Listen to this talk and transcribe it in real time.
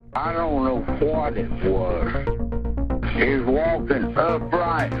I don't know what it was. He's walking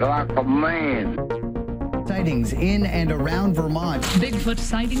upright like a man. Sightings in and around Vermont. Bigfoot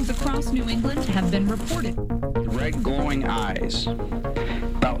sightings across New England have been reported. Red glowing eyes,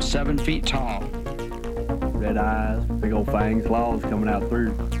 about 7 feet tall. Red eyes, big old fangs, claws coming out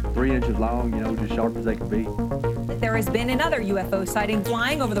through 3 inches long, just sharp as they can be. There has been another UFO sighting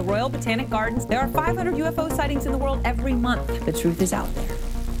flying over the Royal Botanic Gardens. There are 500 UFO sightings in the world every month. The truth is out there.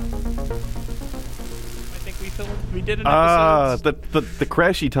 I think we did an episode. The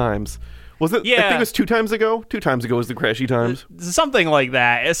Crashy Times. Was it? Yeah. I think it was 2 times ago. 2 times ago was the Crashy Times. Something like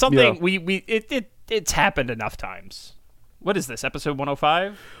that. It's something Yeah. it's happened enough times. What is this? Episode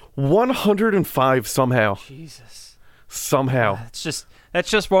 105? 105 somehow. Jesus. Somehow. That's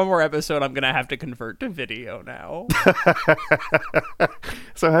just one more episode I'm gonna have to convert to video now.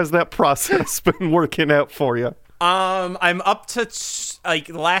 So how's that process been working out for you? I'm up to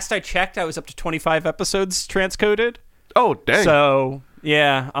the last I checked, I was up to 25 episodes transcoded. Oh, dang. So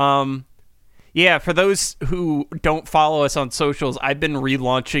yeah, for those who don't follow us on socials, I've been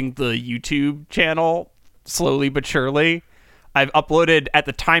relaunching the YouTube channel slowly but surely. I've uploaded, at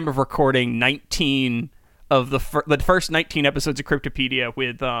the time of recording, 19 of the first 19 episodes of Cryptopedia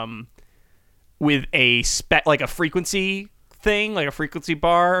with a like a frequency thing, like a frequency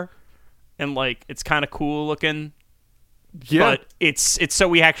bar, and like it's kind of cool looking. Yeah. But it's so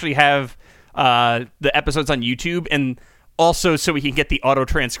we actually have the episodes on YouTube, and also so we can get the auto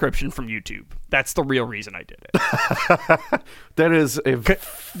transcription from YouTube. That's the real reason I did it. That is a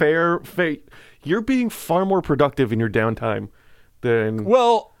fair fate. You're being far more productive in your downtime than...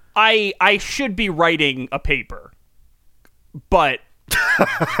 Well, I should be writing a paper, but...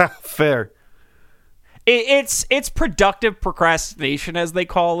 Fair. It's productive procrastination, as they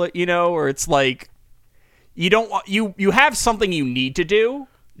call it, or it's like you have something you need to do.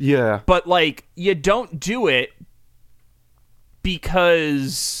 Yeah. But like you don't do it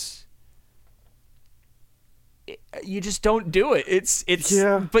because you just don't do it. It's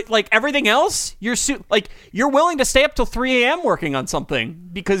yeah. But like everything else, you're willing to stay up till 3 a.m. working on something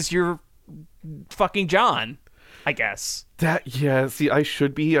because you're fucking John, I guess. See, I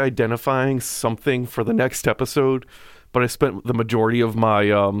should be identifying something for the next episode, but I spent the majority of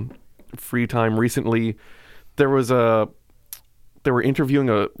my free time recently. They were interviewing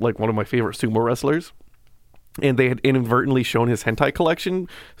one of my favorite sumo wrestlers, and they had inadvertently shown his hentai collection.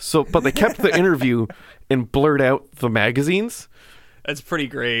 But they kept the interview and blurred out the magazines. That's pretty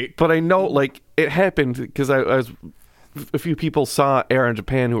great. But I know, it happened because a few people saw Air in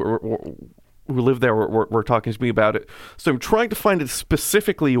Japan who lived there were talking to me about it. So I'm trying to find it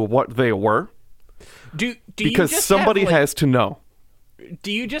specifically what they were. Because somebody has to know.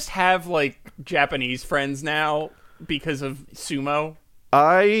 Do you just have Japanese friends now because of sumo?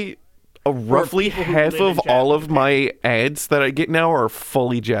 Roughly half of all of my ads that I get now are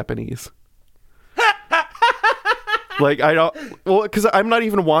fully Japanese. Because I'm not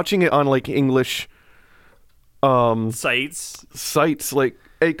even watching it on English sites.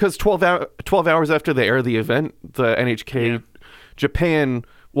 Because 12 hours after they air the event, the NHK Japan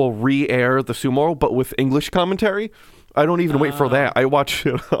will re-air the sumo, but with English commentary. I don't even wait for that. I watch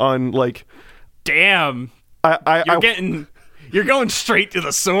it on Damn. You're going straight to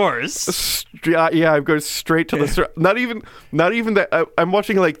the source. Yeah, I'm going straight to the source. Not even that. I'm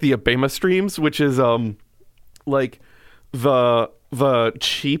watching the Abema streams, which is the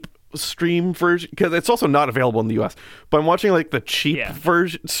cheap stream version, because it's also not available in the US. But I'm watching the cheap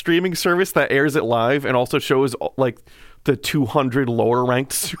version streaming service that airs it live and also shows the 200 lower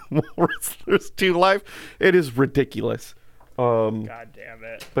ranked sumo wrestlers too live. It is ridiculous. God damn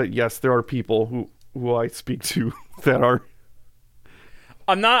it. But yes, there are people who I speak to that are.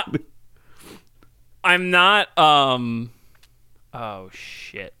 I'm not oh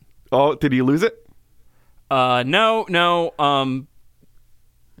shit. Oh, did he lose it? No.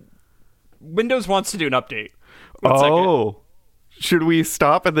 Windows wants to do an update. One second. Should we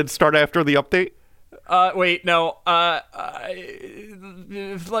stop and then start after the update? Wait, no. Let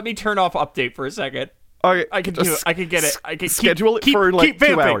me turn off update for a second. Okay, I can do it. I can get it. I can schedule it for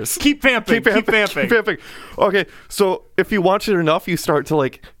 2 hours. Keep vamping. Keep vamping. Okay, so if you watch it enough, you start to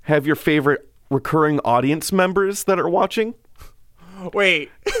have your favorite recurring audience members that are watching. Wait.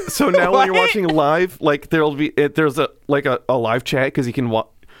 So now when you're watching live, there's a live chat because you can watch.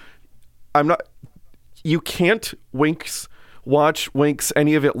 You can't watch Winks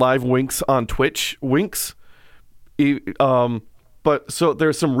any of it live Winks on Twitch Winks. But so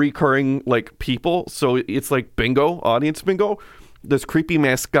there's some recurring people. So it's bingo, audience bingo. There's Creepy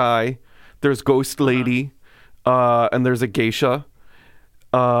Mask Guy. There's Ghost Lady. And there's a Geisha.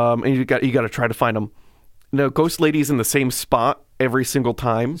 and you got to try to find them. No, Ghost Lady's in the same spot every single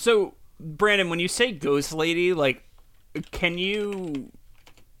time. So, Brandon, when you say Ghost Lady, like, can you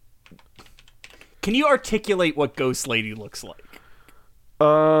articulate what Ghost Lady looks like?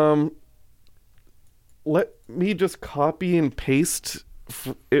 Let me just copy and paste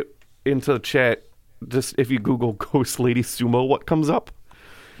it into the chat. Just if you Google Ghost Lady Sumo, what comes up?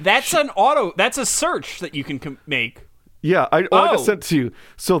 That's that's a search that you can make. Yeah, I just sent it to you.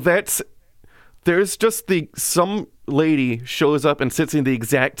 So there's just some lady shows up and sits in the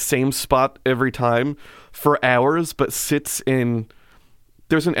exact same spot every time for hours, but sits in.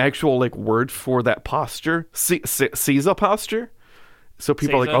 There's an actual like word for that posture, Caesar posture. So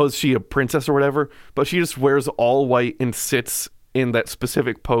people are like, oh, is she a princess or whatever? But she just wears all white and sits in that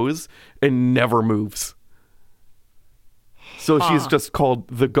specific pose and never moves. So she's just called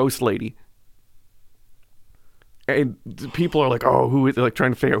the Ghost Lady. And people are like, oh, who is, like,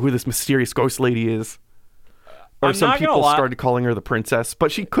 trying to figure out who this mysterious Ghost Lady is. Or some people started calling her the princess,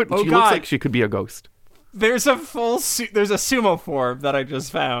 but she couldn't. She looks like she could be a ghost. There's a there's a sumo form that I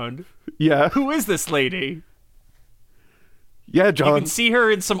just found. Yeah. Who is this lady? Yeah, John. You can see her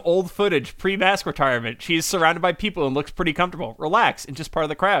in some old footage pre-mask retirement. She is surrounded by people and looks pretty comfortable, relaxed, and just part of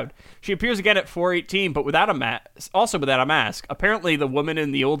the crowd. She appears again at 4:18, but without a mask. Also without a mask. Apparently, the woman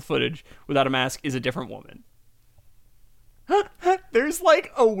in the old footage without a mask is a different woman. There's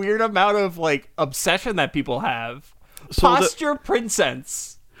like a weird amount of like obsession that people have. So posture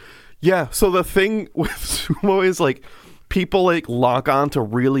princess. Yeah. So the thing with sumo is like people like lock on to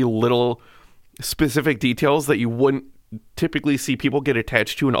really little specific details that you wouldn't typically see people get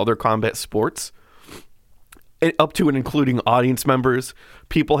attached to in other combat sports, and up to and including audience members.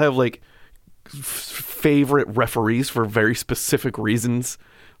 People have like favorite referees for very specific reasons.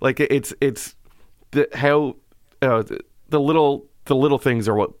 Like it's the little things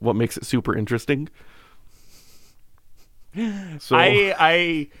are what makes it super interesting. So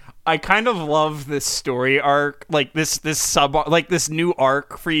I kind of love this story arc, like this new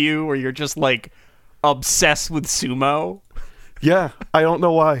arc for you where you're just like obsessed with sumo. Yeah, I don't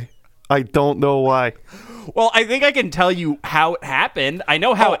know why. Well, I think I can tell you how it happened. I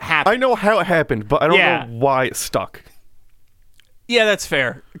know how it happened. I know how it happened, but I don't know why it stuck. Yeah, that's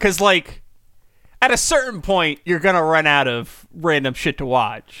fair. Because, like, at a certain point, you're going to run out of random shit to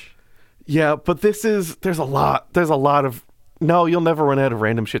watch. Yeah, but there's a lot of... No, you'll never run out of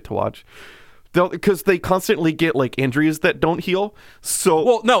random shit to watch. Because they constantly get like injuries that don't heal,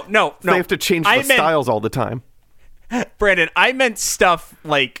 so no, they have to change the styles all the time. Brandon, I meant stuff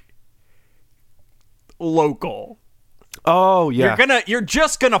like local. Oh yeah, you're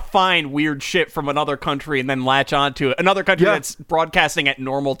just gonna find weird shit from another country and then latch onto it. Another country that's broadcasting at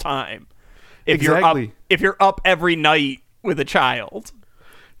normal time. If you're up every night with a child.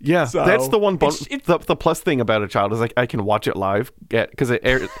 Yeah, so, that's the one. The plus thing about a child is like I can watch it live because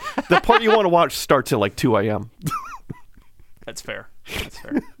the part you want to watch starts at like 2 a.m. That's fair.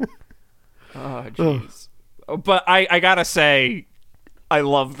 Oh jeez. But I gotta say, I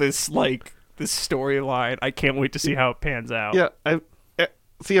love this storyline. I can't wait to see how it pans out. Yeah, I've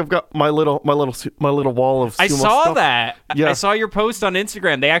got my little wall of sumo I saw stuff. that. Yeah. I saw your post on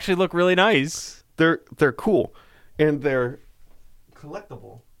Instagram. They actually look really nice. They're cool, and they're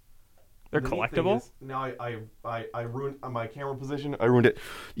collectible. They're collectible? Now I ruined my camera position. I ruined it.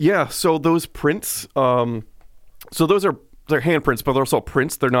 Yeah, so those prints, so they're handprints, but they're also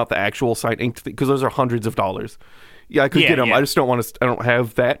prints. They're not the actual signed ink because those are hundreds of dollars. Yeah, I could get them. Yeah. I just don't want to. I don't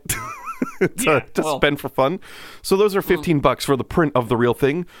have that to spend for fun. So those are $15 for the print of the real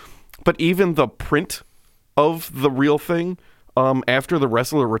thing. But even the print of the real thing, after the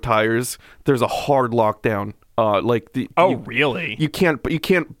wrestler retires, there's a hard lockdown. Really? You can't.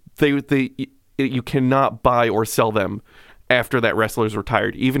 You cannot buy or sell them after that wrestler's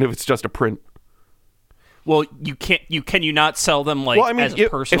retired, even if it's just a print. Well, you can't. Can you not sell them as a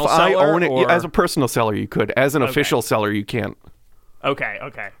personal seller? If I own it as a personal seller, you could. As an official seller, you can't. Okay.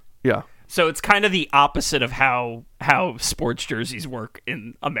 Yeah. So it's kind of the opposite of how sports jerseys work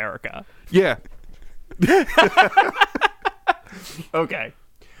in America. Yeah. Okay.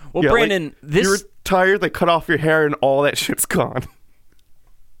 Well, Brandon, you're retired. They cut off your hair, and all that shit's gone.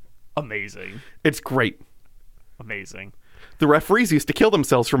 Amazing. It's great. Amazing. The referees used to kill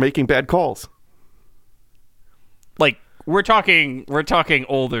themselves for making bad calls. Like we're talking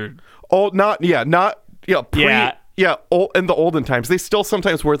older. In the olden times, they still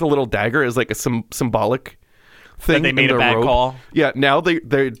sometimes wear the little dagger as like a symbolic thing. That they made a bad call. Yeah, now they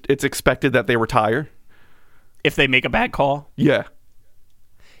it's expected that they retire if they make a bad call. Yeah.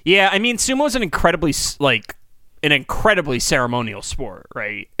 Yeah, I mean, sumo's an incredibly an incredibly ceremonial sport,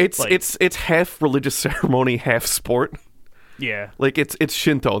 right? It's like, it's half religious ceremony, half sport. Yeah. Like it's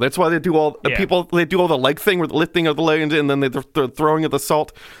Shinto. That's why they do all they do all the leg thing with the lifting of the leg and then the throwing of the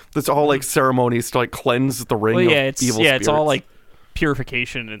salt. That's all like ceremonies to like cleanse the ring of evil spirits. It's all like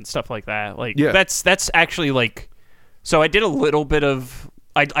purification and stuff like that. Like Yeah. that's actually like, so I did a little bit of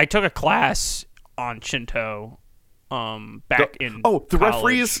I took a class on Shinto back in the college.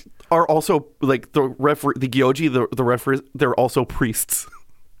 referees are also like the gyoji, the referees, they're also priests.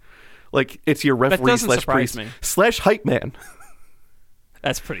 Like it's your referee doesn't slash surprise priest me. slash hype man.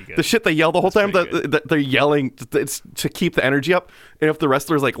 That's pretty good. The shit they yell the whole time, pretty good. that they're yelling, it's to keep the energy up. And if the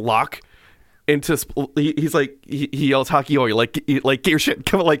wrestlers like lock into, he's like he yells Hakioi, like get your shit,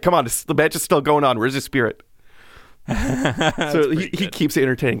 come on, the match is still going on. Where's your spirit? So he keeps it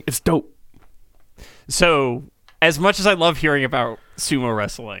entertaining. It's dope. So as much as I love hearing about sumo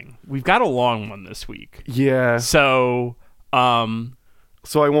wrestling, we've got a long one this week. Yeah. So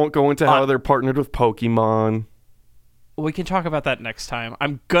So I won't go into how they're partnered with Pokemon. we can talk about that next time.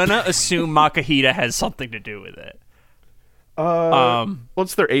 I'm gonna assume Makahita has something to do with it.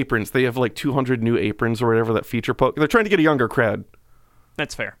 What's their aprons? They have like 200 new aprons or whatever that feature They're trying to get a younger crowd.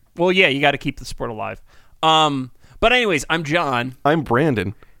 That's fair. Well, yeah, you got to keep the sport alive. But anyways, I'm John. I'm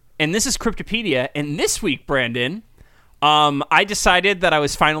Brandon. And this is Cryptopedia. And this week, Brandon, I decided that I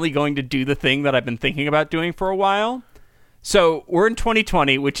was finally going to do the thing that I've been thinking about doing for a while. So we're in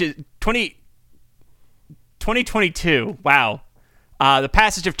 2020, which is 2022. Wow. The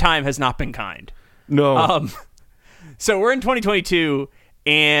passage of time has not been kind. No. So we're in 2022,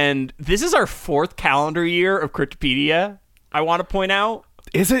 and this is our 4th calendar year of Cryptopedia, I want to point out.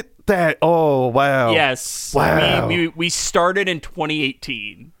 Is it that? Oh, wow. Yes. Wow. We started in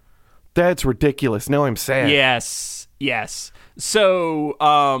 2018. That's ridiculous. Now I'm sad. Yes. So,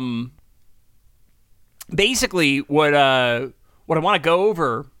 basically, what I want to go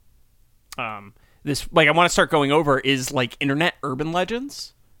over, I want to start going over is like internet urban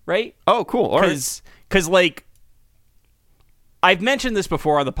legends, right? Oh, cool. All right. Because like, I've mentioned this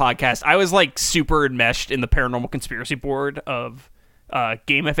before on the podcast. I was like super enmeshed in the paranormal conspiracy board of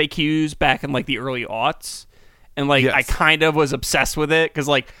game FAQs back in like the early aughts. And like, Yes. I kind of was obsessed with it because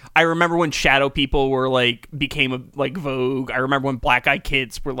like, I remember when shadow people were like, became like vogue. I remember when Black Eyed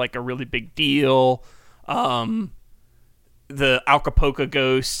Kids were like a really big deal. The Acapulco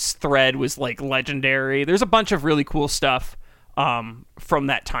Ghosts thread was like legendary. There's a bunch of really cool stuff from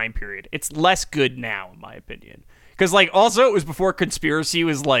that time period. It's less good now, in my opinion. Because, like, also it was before conspiracy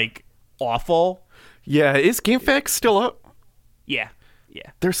was, like, awful. Yeah, is GameFAQs still up? Yeah.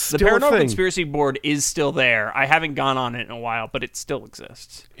 There's The still a Paranormal thing. Conspiracy Board is still there. I haven't gone on it in a while, but it still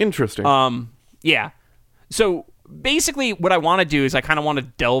exists. Interesting. Yeah. So, basically, what I want to do is I kind of want to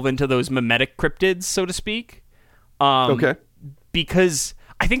delve into those mimetic cryptids, so to speak. Okay. Because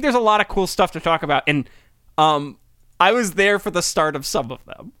I think there's a lot of cool stuff to talk about. And I was there for the start of some of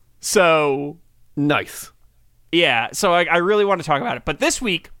them. So... Nice. Yeah, so I really want to talk about it. But this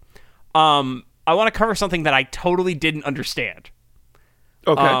week, I want to cover something that I totally didn't understand.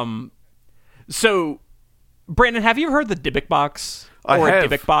 Okay. So, Brandon, have you heard the Dybbuk box? I Or have. a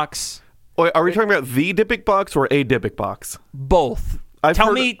Dybbuk box? Wait, are we talking about the Dybbuk box or a Dybbuk box? Both. I've Tell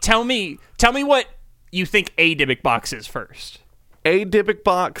heard- me what you think a Dybbuk box is first. A Dybbuk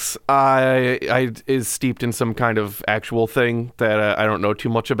box is steeped in some kind of actual thing that I don't know too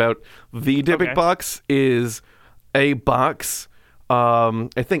much about. The Dybbuk Okay. box is a box, I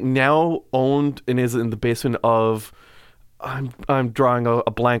think now owned and is in the basement of, I'm drawing a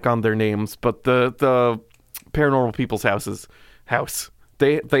blank on their names, but the Paranormal People's house.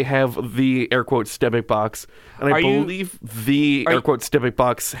 They have the air quotes Dybbuk box, and I believe the air quotes Dybbuk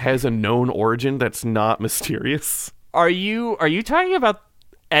box has a known origin that's not mysterious. Are you talking about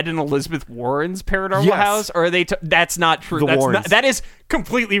Ed and Elizabeth Warren's paranormal Yes. house, or are they? That's not true. The Warrens. That is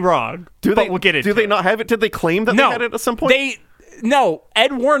completely wrong. We'll get into Do they it. not have it? Did they claim that No, they had it at some point? No,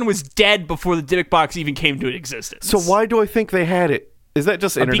 Ed Warren was dead before the Dybbuk box even came to existence. So why do I think they had it? Is that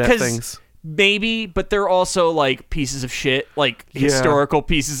just internet because things? Maybe, but they're also like pieces of shit, like Yeah. historical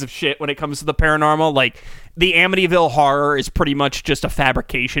pieces of shit when it comes to the paranormal. Like the Amityville Horror is pretty much just a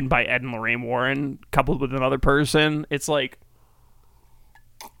fabrication by Ed and Lorraine Warren coupled with another person. It's like,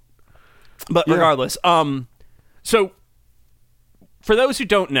 but Yeah. regardless, so for those who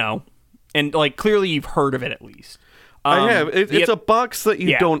don't know, and like clearly you've heard of it at least. I have. It's a box that you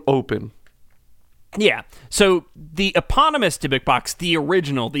Yeah. don't open. Yeah. So the eponymous Dybbuk box, the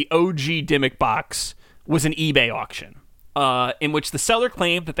original, the OG Dybbuk box, was an eBay auction in which the seller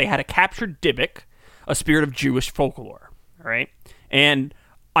claimed that they had a captured Dybbuk, a spirit of Jewish folklore. All right. And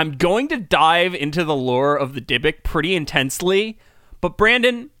I'm going to dive into the lore of the Dybbuk pretty intensely, but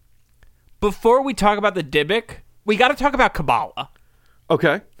Brandon, before we talk about the Dybbuk, we got to talk about Kabbalah.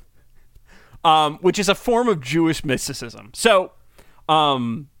 Okay. Which is a form of Jewish mysticism. So,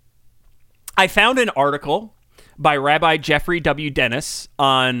 I found an article by Rabbi Jeffrey W. Dennis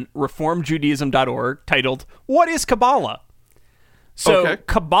on reformjudaism.org titled, "What is Kabbalah?" So, Okay.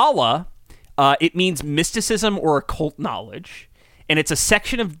 Kabbalah, it means mysticism or occult knowledge, and it's a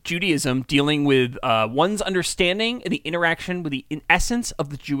section of Judaism dealing with one's understanding and the interaction with the essence of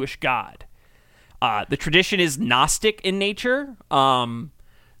the Jewish God. The tradition is Gnostic in nature.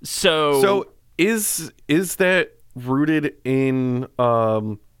 So is that rooted in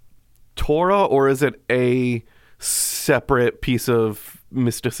Torah, or is it a separate piece of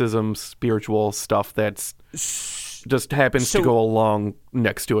mysticism, spiritual stuff that's just happens to go along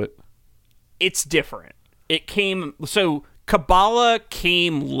next to it? It's different. Kabbalah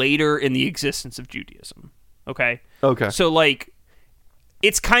came later in the existence of Judaism. Okay? Okay. So, like,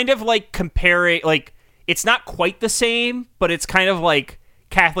 it's kind of like comparing, like, it's not quite the same, but it's kind of like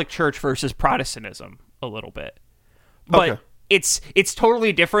Catholic Church versus Protestantism a little bit. But Okay. it's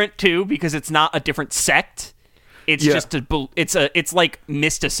totally different too, because it's not a different sect. It's just it's like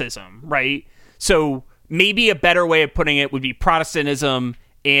mysticism, right? So maybe a better way of putting it would be Protestantism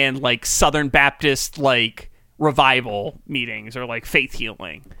and like Southern Baptist like revival meetings, or like faith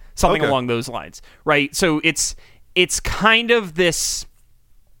healing, something along those lines, right? So it's kind of this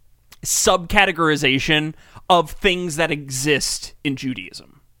subcategorization of things that exist in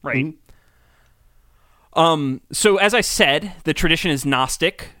Judaism, right? Mm-hmm. So as I said, the tradition is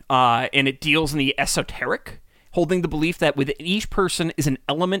Gnostic, and it deals in the esoteric, holding the belief that within each person is an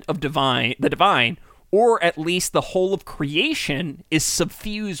element of the divine, or at least the whole of creation is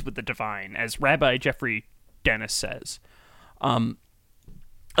suffused with the divine, as Rabbi Jeffrey Dennis says.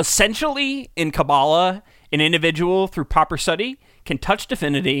 Essentially, in Kabbalah, an individual, through proper study, can touch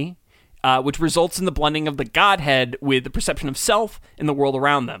divinity, which results in the blending of the Godhead with the perception of self and the world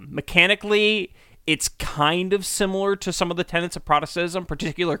around them. Mechanically, it's kind of similar to some of the tenets of Protestantism,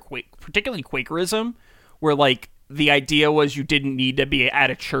 particularly Quakerism, where like the idea was you didn't need to be at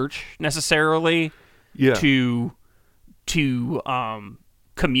a church necessarily to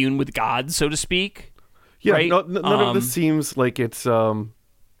commune with God, so to speak. Yeah, right? none of this seems like it's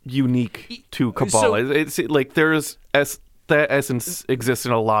unique to Kabbalah. It's like that essence exists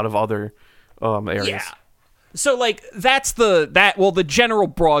in a lot of other areas. Yeah. So like the general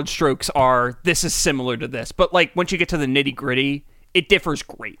broad strokes are this is similar to this, but like once you get to the nitty-gritty, it differs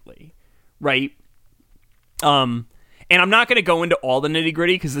greatly, right? And I'm not going to go into all the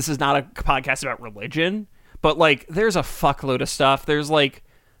nitty-gritty because this is not a podcast about religion, but like there's a fuckload of stuff. There's like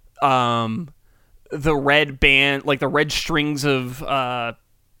the red band, like the red strings of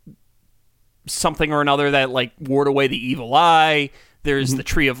something or another that like ward away the evil eye. There's the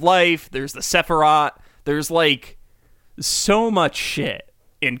Tree of Life. There's the Sephirot. There's like so much shit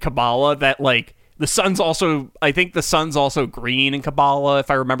in Kabbalah that like I think the sun's also green in Kabbalah,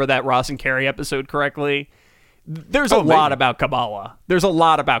 if I remember that Ross and Carrie episode correctly. There's a lot about Kabbalah.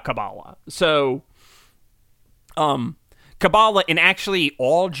 So Kabbalah, and actually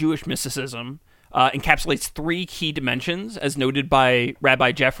all Jewish mysticism, encapsulates three key dimensions as noted by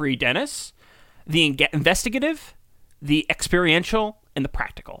Rabbi Jeffrey Dennis: the investigative, the experiential, and the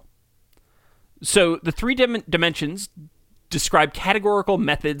practical. So the three dimensions describe categorical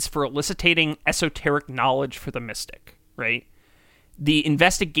methods for eliciting esoteric knowledge for the mystic, right? The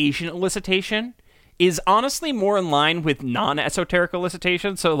investigation elicitation is honestly more in line with non-esoteric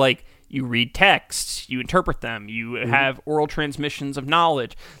elicitation. So like you read texts, you interpret them, you have oral transmissions of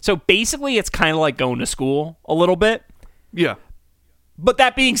knowledge. So basically it's kind of like going to school a little bit. Yeah. But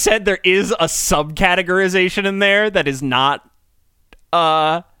that being said, there is a subcategorization in there that is not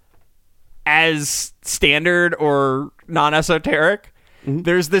as standard or non-esoteric.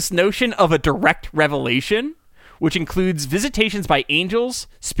 There's this notion of a direct revelation, which includes visitations by angels,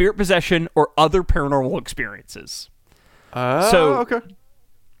 spirit possession, or other paranormal experiences. Okay.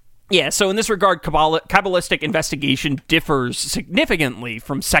 Yeah, so in this regard, Kabbalistic investigation differs significantly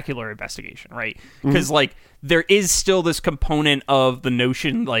from secular investigation, right? Because, like, there is still this component of the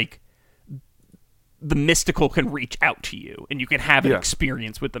notion, like, the mystical can reach out to you, and you can have an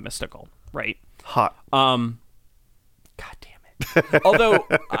experience with the mystical, right? Hot. God damn it.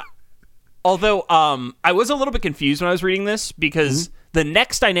 Although I was a little bit confused when I was reading this, because the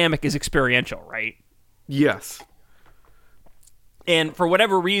next dynamic is experiential, right? Yes. And for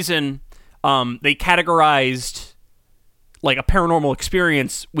whatever reason, they categorized like a paranormal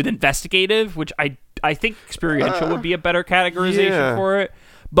experience with investigative, which I think experiential would be a better categorization for it.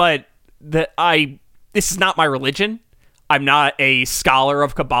 but this is not my religion. I'm not a scholar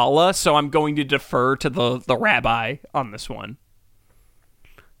of Kabbalah, so I'm going to defer to the rabbi on this one.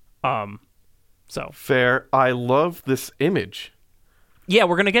 So Fair. I love this image. yeah,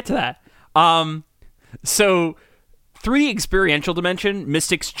 we're gonna get to that. So through the experiential dimension,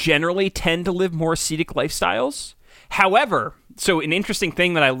 mystics generally tend to live more ascetic lifestyles. However, so an interesting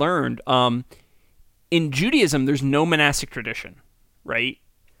thing that I learned, in Judaism, there's no monastic tradition, right?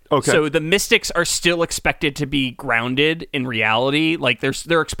 Okay. So the mystics are still expected to be grounded in reality. Like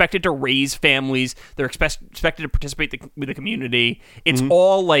they're expected to raise families. They're expected to participate with the community. It's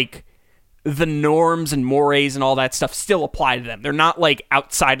all like the norms and mores and all that stuff still apply to them. They're not like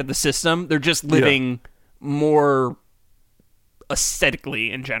outside of the system. They're just living more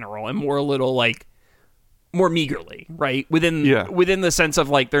aesthetically in general and more a little like more meagerly, right? Within the sense of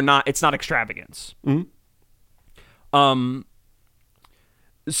like it's not extravagance.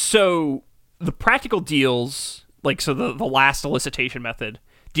 So the practical deals, like, so the last elicitation method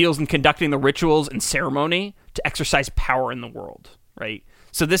deals in conducting the rituals and ceremony to exercise power in the world, right?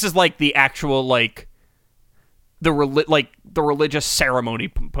 So this is like the actual, like, the religious ceremony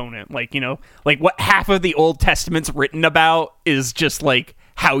component, like, you know, like what half of the Old Testament's written about is just like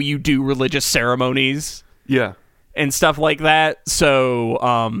how you do religious ceremonies. Yeah. And stuff like that.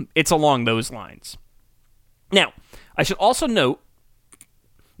 So it's along those lines. Now, I should also note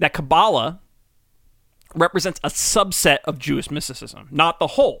that Kabbalah represents a subset of Jewish mysticism, not the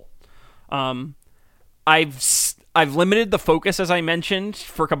whole. I've limited the focus, as I mentioned,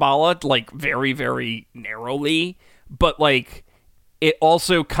 for Kabbalah, like, very, very narrowly, but, like, it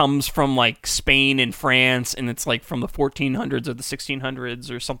also comes from, like, Spain and France, and it's, like, from the 1400s or the 1600s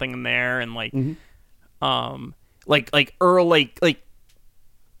or something in there, and, like, like early, like,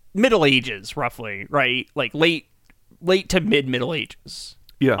 Middle Ages, roughly, right? Like, late to mid-Middle Ages.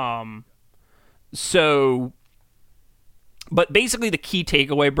 Yeah. So, but basically the key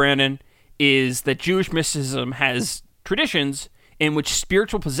takeaway, Brandon, is that Jewish mysticism has traditions in which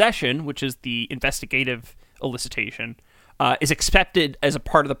spiritual possession, which is the investigative elicitation, is accepted as a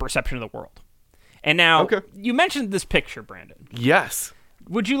part of the perception of the world. And now, you mentioned this picture, Brandon. Yes.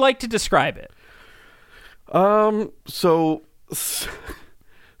 Would you like to describe it? So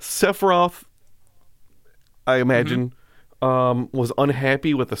Sephiroth, I imagine, was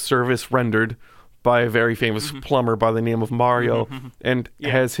unhappy with the service rendered by a very famous plumber by the name of Mario, and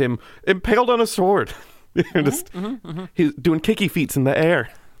has him impaled on a sword. He's doing kicky feats in the air.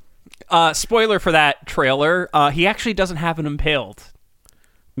 Spoiler for that trailer: he actually doesn't have him impaled.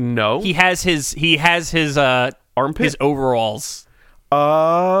 No, he has his armpit, his overalls.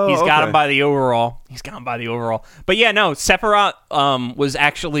 Oh, he's got him by the overall. But yeah, no, Sephiroth was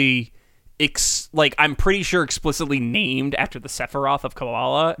actually I'm pretty sure explicitly named after the Sephiroth of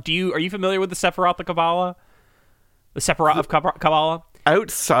Kabbalah. Are you familiar with the Sephiroth of Kabbalah? The Sephiroth of Kabbalah?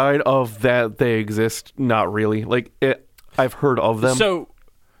 Outside of that, they exist. Not really. Like, I've heard of them. So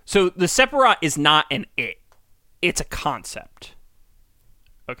the Sephiroth is not an it. It's a concept.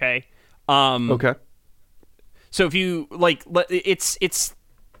 Okay? Okay. So if you, like, it's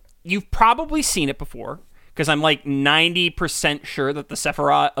you've probably seen it before, because I'm like 90% sure that the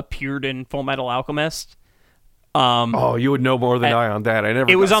Sephiroth appeared in Full Metal Alchemist. You would know more than I on that. I think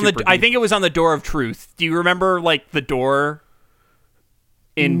it was on the Door of Truth. Do you remember, like, the door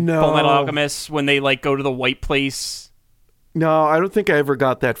in Full Metal Alchemist when they, like, go to the white place? No, I don't think I ever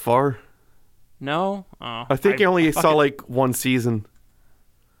got that far. No? Oh, I think I only saw like one season.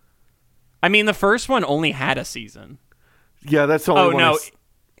 I mean, the first one only had a season. Yeah, that's the only one I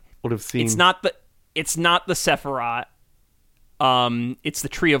would have seen. It's not the Sephiroth. It's the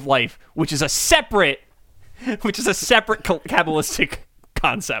Tree of Life, which is a separate Kabbalistic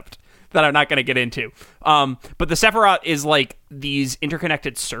concept that I'm not going to get into. But the Sephiroth is like these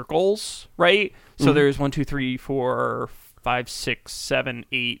interconnected circles, right? So there's 1, 2, 3, 4, 5, 6, 7,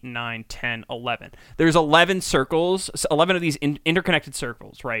 8, 9, 10, 11. There's 11 circles, 11 of these interconnected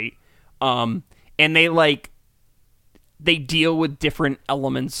circles, right? And they deal with different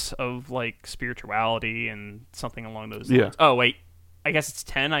elements of, like, spirituality and something along those lines. Yeah. Oh, wait. I guess it's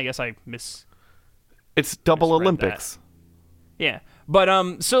 10. I guess I It's double Olympics. That. Yeah.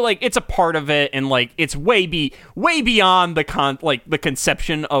 But so, like, it's a part of it, and, like, it's way beyond the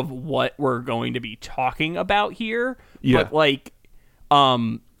conception of what we're going to be talking about here. Yeah. But, like,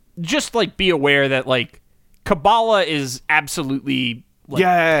 just, like, be aware that, like, Kabbalah is absolutely, like,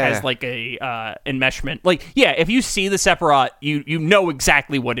 has, like, a enmeshment. Like, yeah, if you see the Sephiroth, you know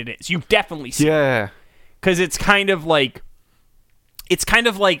exactly what it is. You definitely see it. Because it's kind of like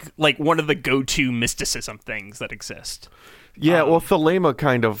one of the go-to mysticism things that exist. Yeah, well, Thelema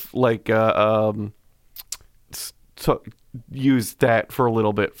kind of like used that for a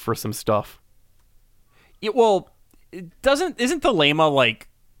little bit for some stuff. Isn't Thelema like?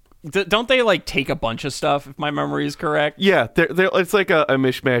 Don't they like take a bunch of stuff? If my memory is correct. Yeah, it's like a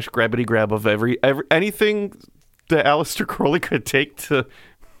mishmash, grabbity grab of every anything that Aleister Crowley could take to.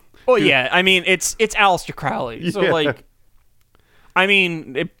 Oh yeah, I mean it's Aleister Crowley, so like, I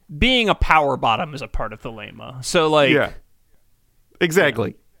mean, being a power bottom is a part of Thelema. So like, yeah,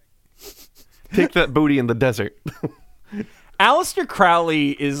 exactly. Take that booty in the desert. Aleister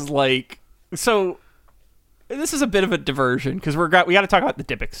Crowley is like, so this is a bit of a diversion because we got to talk about the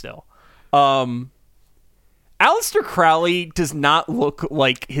Dybbuk still. Aleister Crowley does not look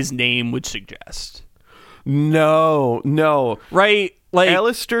like his name would suggest. No. Right? Like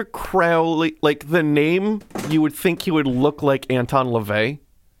Aleister Crowley, like the name, you would think he would look like Anton LaVey,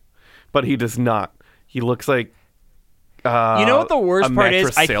 but he does not. He looks like you know what the worst part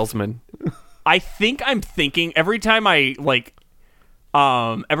is? Salesman. I think I'm thinking every time I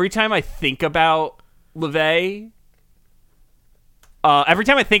think about LaVey, every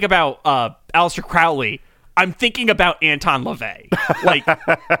time I think about Aleister Crowley, I'm thinking about Anton LaVey. Like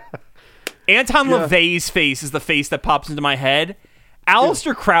Anton LaVey's face is the face that pops into my head.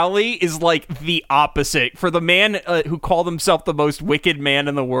 Aleister Crowley is like the opposite for the man who called himself the most wicked man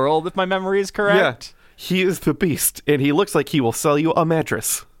in the world, if my memory is correct. Yeah, he is the beast, and he looks like he will sell you a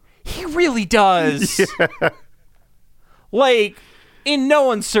mattress. He really does. Yeah. Like, in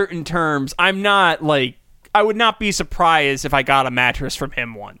no uncertain terms, I would not be surprised if I got a mattress from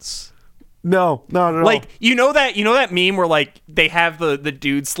him once. No, not at all. Like, you know that meme where like they have the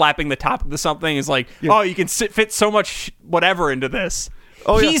dude slapping the top of something is like, oh, you can fit so much whatever into this.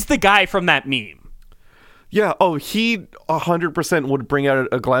 Oh, he's the guy from that meme. Yeah. Oh, he 100% would bring out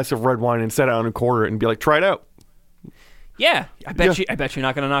a glass of red wine and set it on a quarter and be like, try it out. Yeah, I bet you're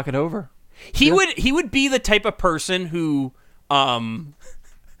not going to knock it over. He would be the type of person who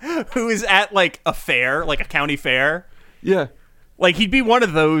is at like a fair, like a county fair. Yeah. Like he'd be one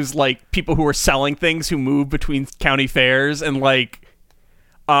of those like people who are selling things who move between county fairs and like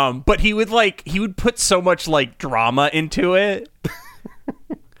but he would put so much like drama into it.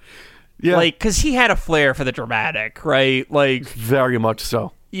 Yeah. Like cuz he had a flair for the dramatic, right? Like very much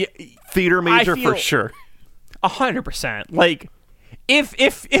so. Yeah, theater major for sure. 100%. Like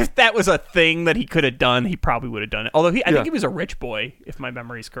if that was a thing that he could have done, he probably would have done it. Although I think he was a rich boy, if my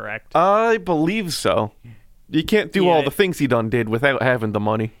memory's correct. I believe so. You can't do all the things he did without having the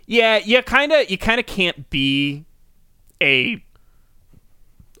money. Yeah, you kind of can't be a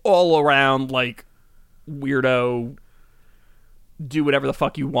all around like weirdo, do whatever the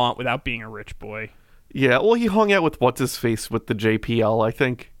fuck you want without being a rich boy. Yeah, well, he hung out with what's his face with the JPL, I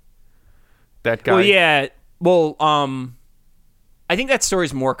think. That guy. Well, yeah. Well, I think that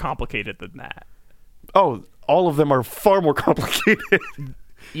story's more complicated than that. Oh, all of them are far more complicated.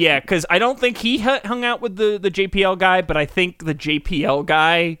 Yeah, because I don't think he hung out with the JPL guy, but I think the JPL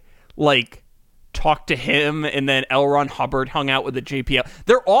guy, like, talked to him, and then L. Ron Hubbard hung out with the JPL.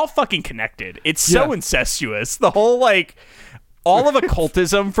 They're all fucking connected. It's so incestuous. The whole, like, all of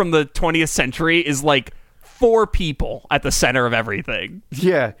occultism from the 20th century is, like, 4 people at the center of everything.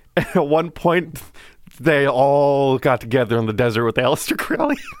 Yeah. At one point, they all got together in the desert with Aleister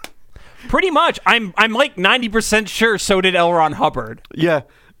Crowley. Pretty much. I'm like 90% sure so did L. Ron Hubbard. Yeah.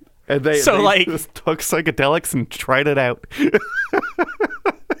 And they just took psychedelics and tried it out.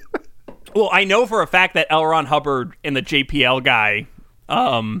 Well, I know for a fact that L. Ron Hubbard and the JPL guy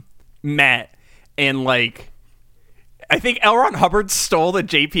met, and like I think L. Ron Hubbard stole the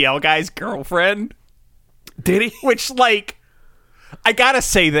JPL guy's girlfriend. Did he? Which, like, I gotta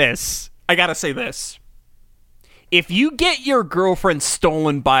say this. If you get your girlfriend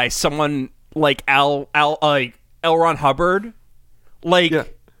stolen by someone like L. Ron Hubbard,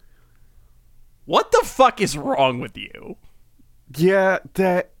 like, what the fuck is wrong with you? Yeah.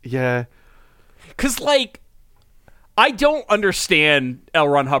 Because, like, I don't understand L.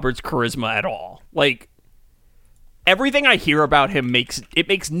 Ron Hubbard's charisma at all. Like, everything I hear about him makes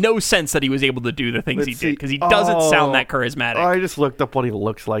no sense that he was able to do the things he did, because he doesn't sound that charismatic. I just looked up what he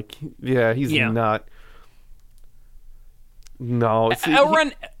looks like. Yeah, he's not. No,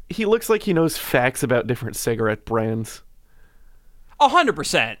 he looks like he knows facts about different cigarette brands.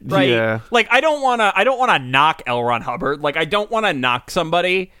 100%, right? Yeah. Like, I don't wanna knock L. Ron Hubbard. Like, I don't wanna knock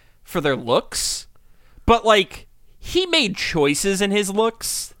somebody for their looks, but like, he made choices in his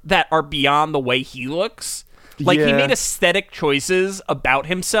looks that are beyond the way he looks. Like, he made aesthetic choices about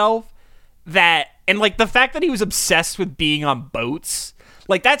himself that, and like the fact that he was obsessed with being on boats,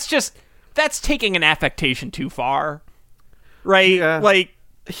 like that's taking an affectation too far. right? Yeah. Like,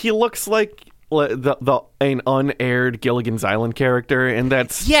 he looks like an unaired Gilligan's Island character, and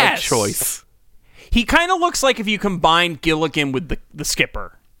that's Yes. a choice. he kind of looks like if you combine Gilligan with the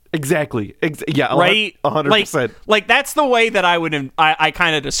Skipper. Exactly. Yeah. Right? 100%. Like that's the way that I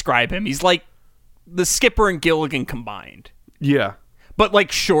kind of describe him. He's like the Skipper and Gilligan combined. Yeah. But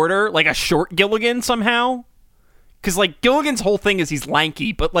like shorter, like a short Gilligan somehow. Because like Gilligan's whole thing is he's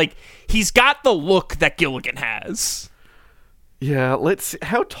lanky, but like he's got the look that Gilligan has. Yeah. Let's see.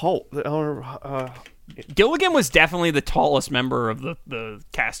 How tall? Gilligan was definitely the tallest member of the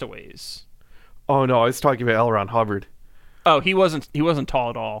Castaways. Oh no, I was talking about L. Ron Hubbard. Oh, he wasn't tall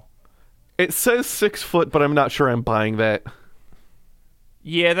at all. It says 6 foot, but I'm not sure I'm buying that.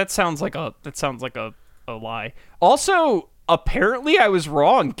 Yeah, that sounds like a lie. Also, apparently I was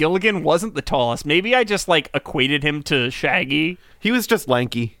wrong. Gilligan wasn't the tallest. Maybe I just like equated him to Shaggy. He was just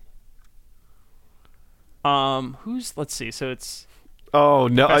lanky. Let's see. So it's Oh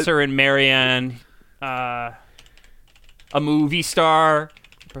no. Professor and Marianne, a movie star.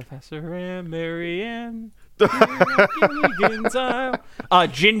 Professor and Marianne. Gilligan's Isle.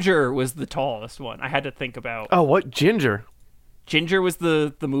 Ginger was the tallest one. I had to think about. Oh, what? Ginger? Ginger was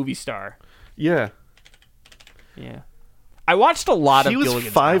the movie star. Yeah. Yeah. I watched a lot of He was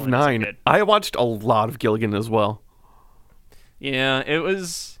Gilligan's Island as a 5'9". kid. I watched a lot of Gilligan as well. Yeah, it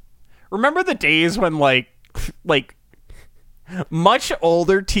was. Remember the days when like much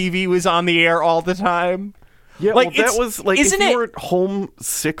older TV was on the air all the time? Yeah, Like, well, that it's- was like isn't if you it- were home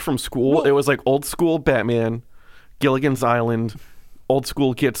sick from school, Well- it was like old school Batman, Gilligan's Island, old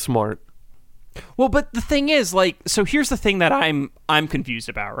school Get Smart. Well, but the thing is, like, so here's the thing that I'm confused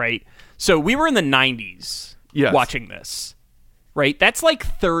about, right? So we were in the 90s Yes. watching this, right? That's like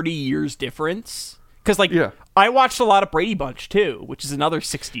 30 years difference. Because, like, Yeah. I watched a lot of Brady Bunch, too, which is another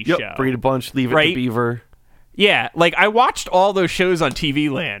 60s Yep, show. Brady Bunch, Leave It Right? to Beaver. Yeah, like, I watched all those shows on TV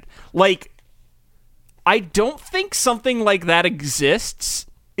Land. Like, I don't think something like that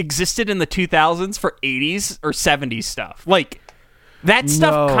existed in the 2000s for 80s or 70s stuff. Like, that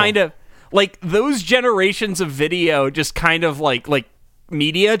stuff No. kind of, like, those generations of video just kind of, like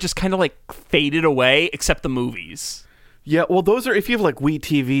media just kind of, like, faded away, except the movies. Yeah, well, those are, if you have like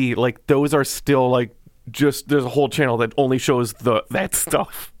WeTV, like those are still like just, there's a whole channel that only shows that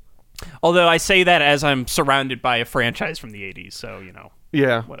stuff. Although I say that as I'm surrounded by a franchise from the 80s, so, you know,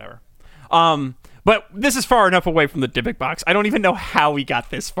 Yeah. whatever. But this is far enough away from the Dybbuk box. I don't even know how we got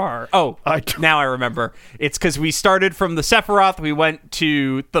this far. Oh, now I remember. It's because we started from the Sephiroth, we went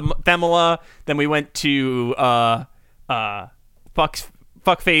to Themela, then we went to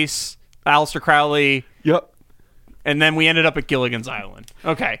Fuckface, Aleister Crowley, Yep. and then we ended up at Gilligan's Island.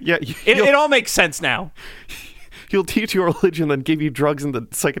 Okay. Yeah, It all makes sense now. He'll teach you a religion, then give you drugs and the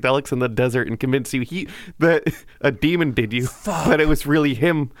psychedelics in the desert and convince you that a demon did you. That it was really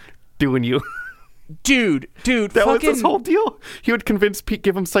him doing you. Dude, That was his whole deal. He would give him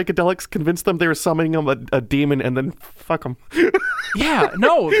psychedelics, convince them they were summoning him a demon, and then fuck him. Yeah,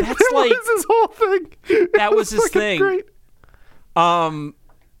 no, that's That like was his whole thing. that was his Fucking thing. Great. I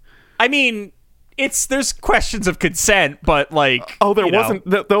mean, there's questions of consent, but like, Oh, there you know. wasn't.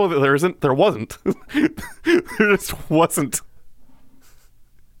 No, there isn't. There wasn't. There just wasn't.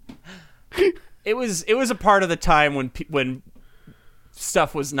 It was a part of the time when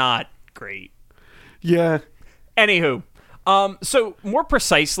stuff was not great. Yeah. Anywho, so more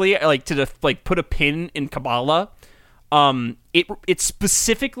precisely, like to put a pin in Kabbalah, it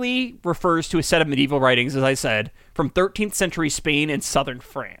specifically refers to a set of medieval writings, as I said, from 13th century Spain and southern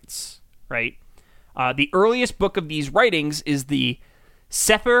France. Right. The earliest book of these writings is the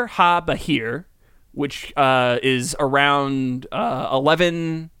Sefer HaBahir, which is around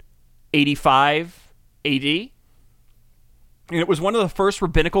 1185 AD. And it was one of the first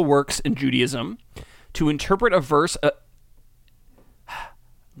rabbinical works in Judaism to interpret a verse.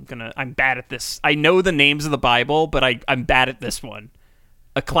 I'm bad at this. I know the names of the Bible, but I'm bad at this one.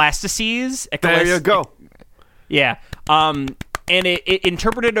 Ecclesiastes. There you go. Yeah. And it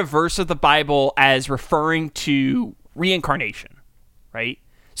interpreted a verse of the Bible as referring to reincarnation, right?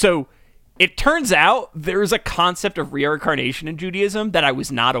 So it turns out there's a concept of reincarnation in Judaism that I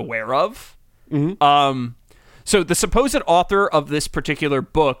was not aware of. Mm-hmm. So the supposed author of this particular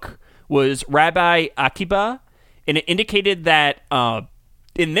book was Rabbi Akiba, and it indicated that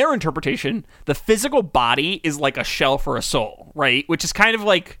in their interpretation, the physical body is like a shell for a soul, right? Which is kind of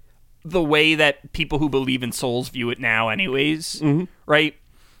like the way that people who believe in souls view it now anyways, right?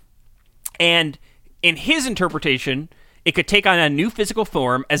 And in his interpretation, it could take on a new physical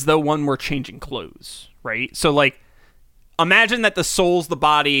form as though one were changing clothes, right? So, like, imagine that the soul's the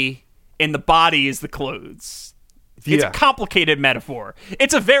body and the body is the clothes. It's Yeah. a complicated metaphor.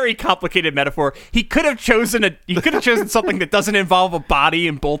 It's a very complicated metaphor. He could have chosen something that doesn't involve a body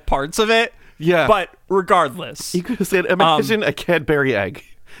in both parts of it. Yeah. But regardless, You could have said, imagine a Cadbury egg.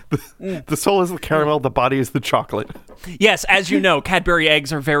 The soul is the caramel, the body is the chocolate. yes, as you know, Cadbury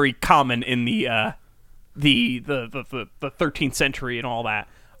eggs are very common in the 13th century and all that.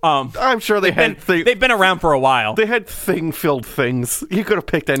 I'm sure They've been around for a while. They had thing-filled things. You could have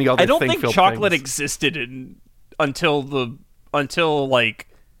picked any other I don't thing-filled think chocolate things. existed until like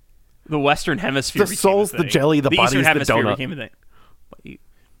the Western Hemisphere. The soul's the jelly, the body's Eastern the Hemisphere donut. became a thing.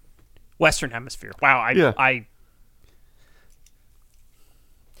 Western Hemisphere. Wow.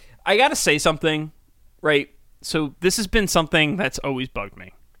 I gotta say something, right? So this has been something that's always bugged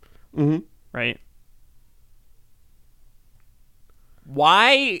me. Mm-hmm. Right?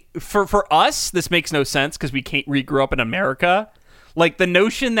 Why for us this makes no sense because we grew up in America. Like the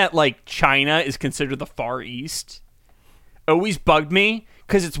notion that like China is considered the Far East always bugged me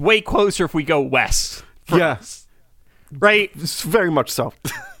because it's way closer if we go west. Yeah. Right? It's very much so.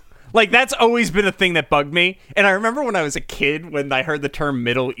 Like that's always been a thing that bugged me. And I remember when I was a kid when I heard the term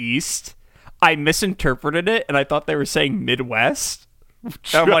Middle East, I misinterpreted it and I thought they were saying Midwest. And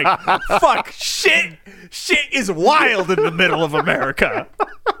I'm like, fuck, shit is wild in the middle of America.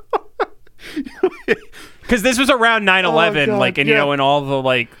 Because this was around 9/11, God, like, and yeah. you know, when all the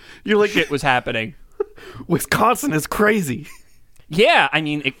like, You're like, shit was happening. Wisconsin is crazy. Yeah, I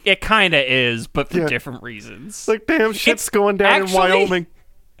mean, it kind of is, but for Yeah. different reasons. It's like, damn, shit's It's going down actually- in Wyoming.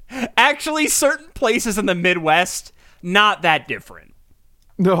 Actually, certain places in the Midwest, not that different.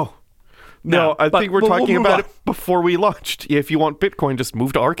 No, No, I but think we're we'll talking move about on. it before we launched. If you want Bitcoin, just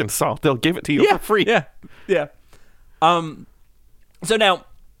move to Arkansas. They'll give it to you for free. Yeah. So now,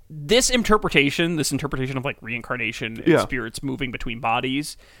 this interpretation of like reincarnation and spirits moving between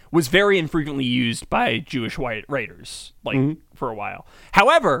bodies was very infrequently used by Jewish writers, like for a while.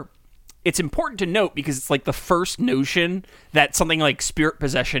 However, it's important to note because it's like the first notion that something like spirit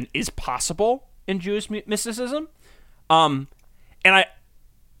possession is possible in Jewish mysticism. And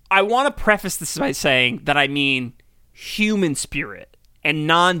I want to preface this by saying that I mean human spirit and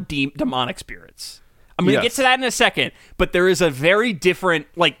non-demonic spirits. I'm going to get to that in a second, but there is a very different,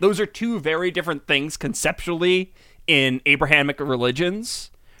 like, those are two very different things conceptually in Abrahamic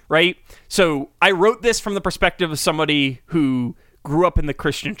religions, right? So I wrote this from the perspective of somebody who grew up in the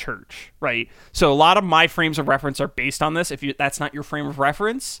Christian church, right? So a lot of my frames of reference are based on this. If that's not your frame of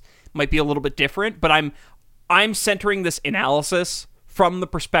reference, it might be a little bit different, but I'm centering this analysis from the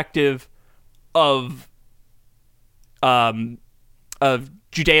perspective of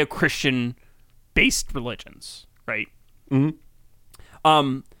Judeo-Christian based religions, right?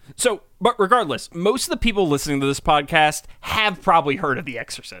 So, but regardless, most of the people listening to this podcast have probably heard of The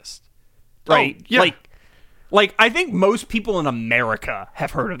Exorcist, right? Oh, yeah. Like I think most people in America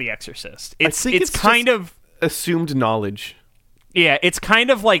have heard of The Exorcist. It's think it's kind just of assumed knowledge. yeah, it's kind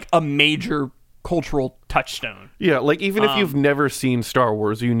of like a major cultural touchstone. Yeah, like even if you've never seen Star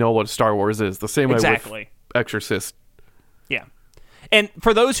Wars, you know what Star Wars is. The same way Exactly. with Exorcist. Yeah. And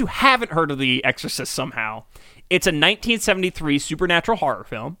for those who haven't heard of The Exorcist somehow, it's a 1973 supernatural horror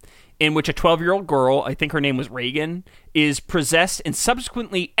film in which a 12-year-old girl, I think her name was Reagan, is possessed and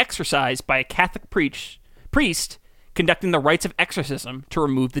subsequently exorcised by a Catholic priest conducting the rites of exorcism to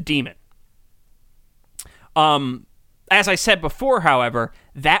remove the demon. As I said before, however,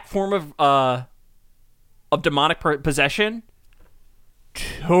 that form of demonic possession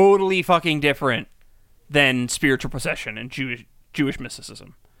totally fucking different than spiritual possession and Jewish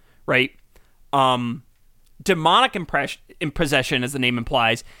mysticism, right? Demonic possession, as the name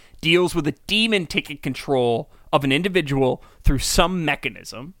implies, deals with a demon taking control of an individual through some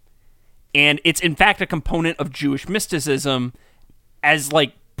mechanism, and it's in fact a component of Jewish mysticism as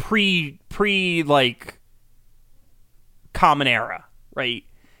like pre like Common Era, right?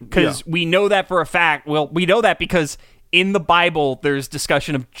 Because we know that for a fact. Well, we know that because in the Bible there's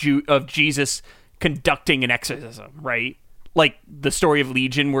discussion of Jesus conducting an exorcism, right? Like the story of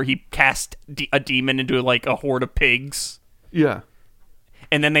Legion where he cast a demon into like a horde of pigs. Yeah.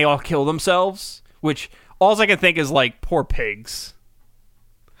 And then they all kill themselves, which all I can think is like, poor pigs.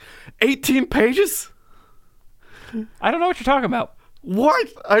 18 pages? I don't know what you're talking about. What?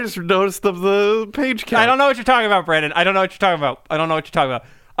 I just noticed the page count. I don't know what you're talking about, Brandon. I don't know what you're talking about.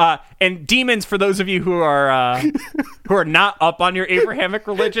 And demons, for those of you who are not up on your Abrahamic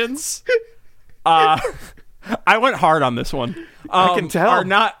religions, I went hard on this one. I can tell. Are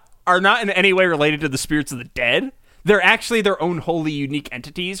not in any way related to the spirits of the dead. They're actually their own wholly unique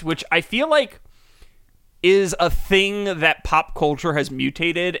entities, which I feel like is a thing that pop culture has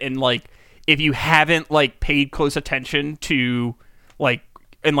mutated and like if you haven't like paid close attention to like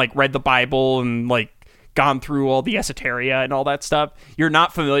and like read the Bible and like gone through all the esoteria and all that stuff, you're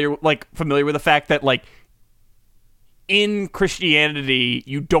not familiar with the fact that like in Christianity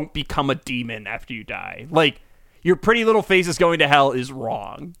you don't become a demon after you die. Like your pretty little face is going to hell is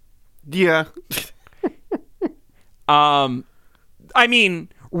wrong. Yeah. I mean,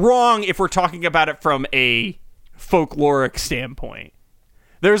 wrong if we're talking about it from a folkloric standpoint.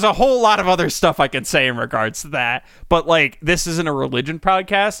 There's a whole lot of other stuff I can say in regards to that, but like this isn't a religion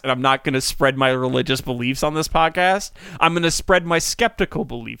podcast, and I'm not going to spread my religious beliefs on this podcast. I'm going to spread my skeptical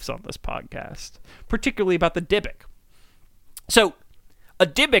beliefs on this podcast, particularly about the Dybbuk. So, a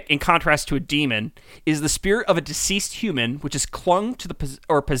Dybbuk, in contrast to a demon, is the spirit of a deceased human which has clung to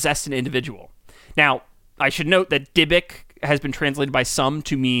or possessed an individual. Now, I should note that Dybbuk has been translated by some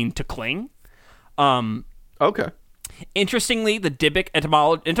to mean to cling. Okay. Interestingly, the Dybbuk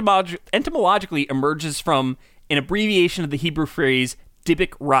etymologically emerges from an abbreviation of the Hebrew phrase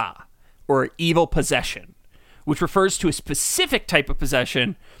Dybbuk Ra, or evil possession, which refers to a specific type of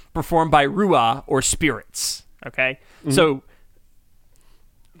possession performed by Ruah, or spirits. Okay? Mm-hmm. So,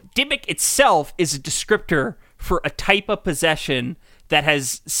 Dybbuk itself is a descriptor for a type of possession that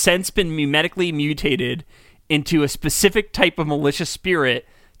has since been mimetically mutated into a specific type of malicious spirit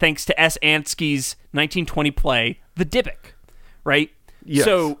thanks to S. Ansky's 1920 play, The Dybbuk, right? Yes.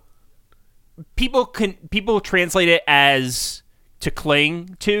 So people translate it as to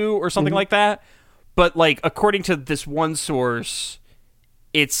cling to or something like that, but like according to this one source,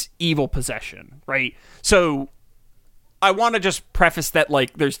 it's evil possession, right? So I want to just preface that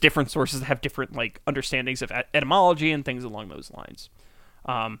like there's different sources that have different like understandings of etymology and things along those lines.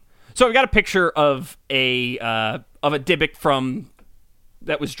 So I've got a picture of a Dybbuk from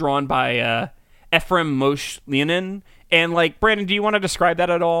that was drawn by Ephraim Moshe Leonin. And like, Brandon, do you want to describe that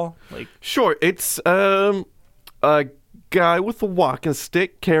at all? Like, sure. It's a guy with a walking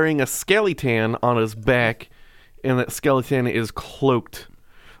stick carrying a skeleton on his back, and that skeleton is cloaked.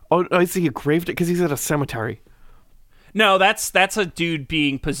 Oh, I see. He graved it because he's at a cemetery. No, that's a dude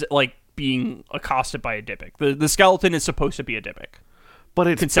being accosted by a Dybbuk. The skeleton is supposed to be a Dybbuk. But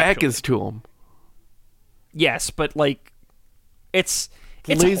its back is to him. Yes, but like, it's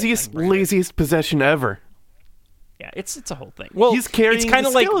laziest possession ever. Yeah, it's a whole thing. Well, he's carrying it's kind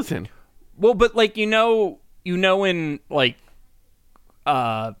of skeleton. Like, well, but like you know in like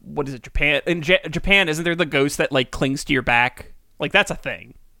what is it, Japan? In Japan, isn't there the ghost that like clings to your back? Like that's a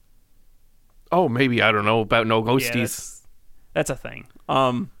thing. Oh, maybe I don't know about no ghosties. Yeah, that's a thing.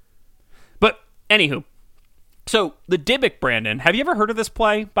 But anywho, so the Dybbuk, Brandon, have you ever heard of this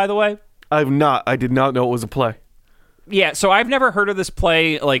play? By the way, I've not. I did not know it was a play. Yeah, so I've never heard of this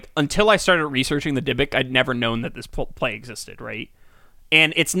play, like, until I started researching the Dybbuk, I'd never known that this play existed, right?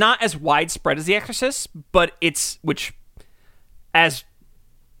 And it's not as widespread as The Exorcist, but which, as,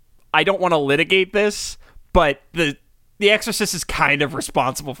 I don't want to litigate this, but The Exorcist is kind of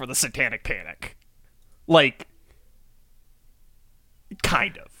responsible for the Satanic Panic. Like,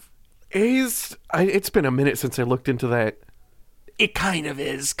 kind of. It's been a minute since I looked into that. It kind of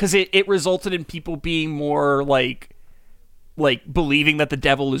is, because it resulted in people being more, like believing that the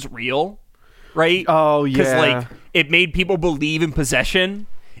devil is real, right? Oh, yeah. Because, like, it made people believe in possession,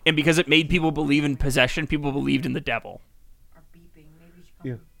 and because it made people believe in possession, people believed in the devil.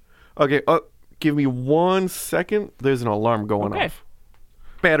 Yeah. Okay, give me 1 second. There's an alarm going off.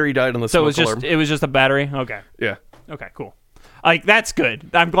 Battery died on the smoke alarm. It was just a battery? Okay. Yeah. Okay, cool. Like, that's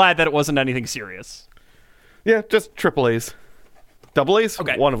good. I'm glad that it wasn't anything serious. Yeah, just triple A's. Double A's?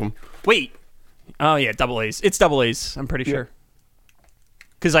 Okay. One of them. Wait. Oh, yeah, double A's. It's double A's, I'm pretty sure.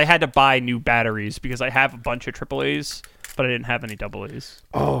 Because I had to buy new batteries because I have a bunch of triple A's, but I didn't have any double A's.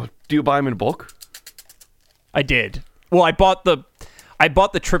 Oh, do you buy them in bulk? I did. Well, I bought the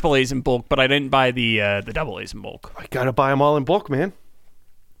triple A's in bulk, but I didn't buy the double A's in bulk. I gotta buy them all in bulk, man.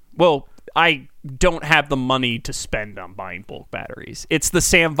 Well, I don't have the money to spend on buying bulk batteries. It's the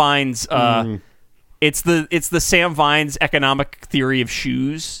Sam Vine's it's the Sam Vine's economic theory of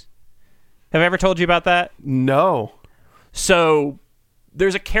shoes. Have I ever told you about that? No. So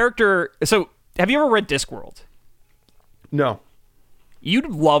there's a character. So have you ever read Discworld? No. You'd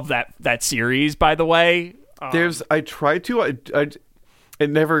love that series, by the way. I tried to. It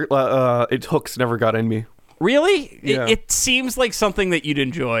never. Its hooks never got in me. Really? Yeah. It seems like something that you'd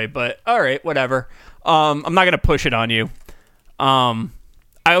enjoy, but all right, whatever. I'm not gonna push it on you.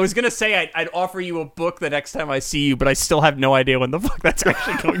 I was gonna say I'd offer you a book the next time I see you, but I still have no idea when the fuck that's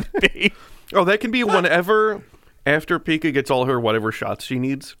actually going to be. Oh, that can be whenever after Pika gets all her whatever shots she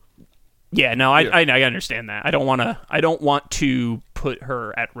needs. Yeah, no, I understand that. I don't want to put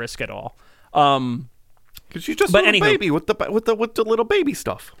her at risk at all. Because she's just a little baby with the little baby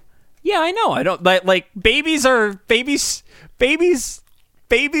stuff. Yeah, I know. I don't like babies are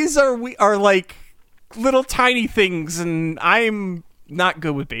like little tiny things, and I'm not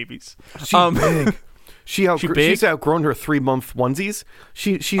good with babies. She's big. She's outgrown her 3-month onesies.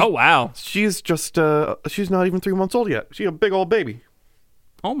 She's oh wow. She's just she's not even 3 months old yet. She's a big old baby.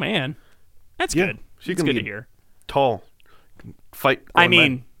 Oh man, that's Yeah, good. she That's can good be to hear. Tall, can fight. I grown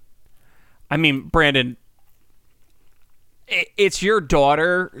men. mean, Brandon, it's your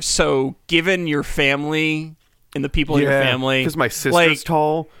daughter, so given your family and the people in your family, because my sister's like,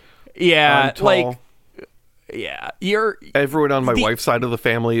 tall. Yeah, I'm tall. like, yeah, Everyone on my wife's side of the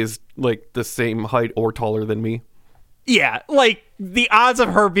family is like the same height or taller than me. Yeah, like the odds of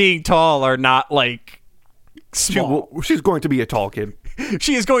her being tall are not like small. She's going to be a tall kid.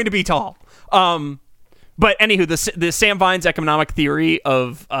 She is going to be tall. But anywho, the Sam Vine's economic theory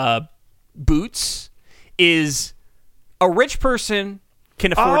of boots is a rich person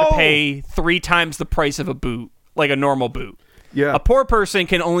can afford to pay 3 times the price of a boot, like a normal boot. Yeah. A poor person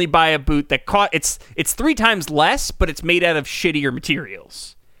can only buy a boot that it's 3 times less, but it's made out of shittier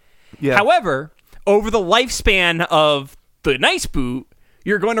materials. Yeah. However, over the lifespan of the nice boot,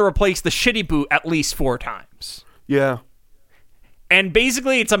 you're going to replace the shitty boot at least 4 times. Yeah. And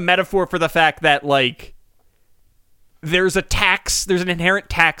basically, it's a metaphor for the fact that, like, there's an inherent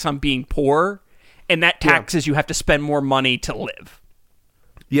tax on being poor, and that tax is you have to spend more money to live.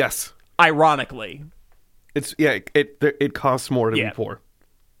 Yes. Ironically. It costs more to be poor.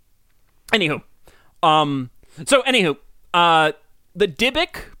 Anywho. The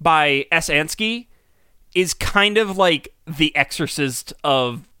Dybbuk by S. Ansky is kind of like the Exorcist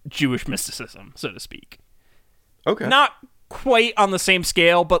of Jewish mysticism, so to speak. Okay. Not quite on the same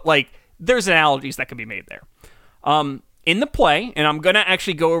scale, but like there's analogies that can be made there. In the play, and I'm going to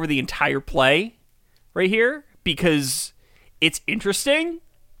actually go over the entire play right here because it's interesting,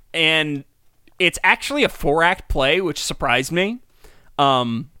 and it's actually a 4-act play, which surprised me.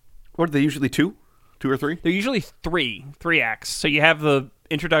 What are they usually, 2? 2 or 3? They're usually 3 acts. So you have the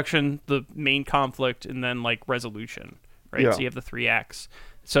introduction, the main conflict, and then like resolution, right? Yeah. So you have the 3 acts.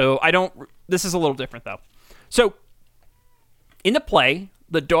 So this is a little different though. So in the play,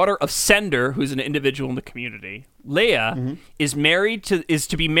 the daughter of Sender, who's an individual in the community, Leah, is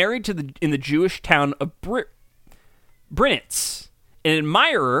to be married in the Jewish town of Brinitz. An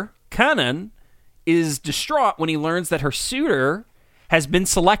admirer, Kanan, is distraught when he learns that her suitor has been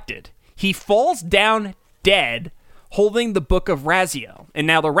selected. He falls down dead, holding the Book of Raziel. And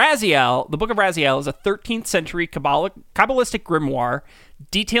now the Book of Raziel is a 13th century Kabbalistic grimoire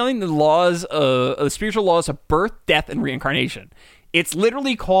detailing the spiritual laws of birth, death, and reincarnation. It's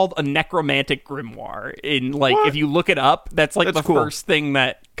literally called a necromantic grimoire. If you look it up, that's the cool. first thing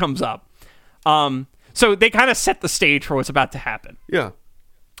that comes up. So they kind of set the stage for what's about to happen. Yeah.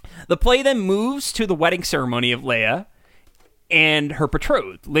 The play then moves to the wedding ceremony of Leah and her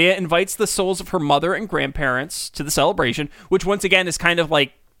betrothed. Leah invites the souls of her mother and grandparents to the celebration, which once again is kind of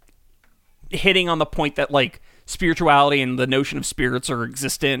like hitting on the point that like spirituality and the notion of spirits are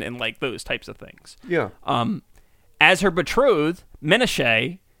existent and like those types of things. Yeah. As her betrothed,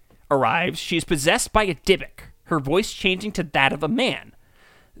 Menashe, arrives, she is possessed by a Dybbuk, her voice changing to that of a man.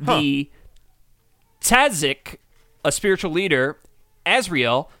 The Tzadzik, a spiritual leader,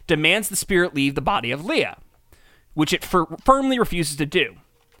 Azrael, demands the spirit leave the body of Leah, which it firmly refuses to do.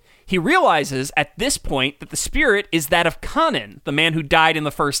 He realizes at this point that the spirit is that of Kanan, the man who died in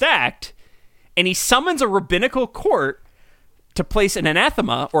the first act, and he summons a rabbinical court to place an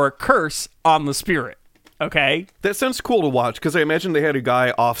anathema or a curse on the spirit. Okay? That sounds cool to watch, because I imagine they had a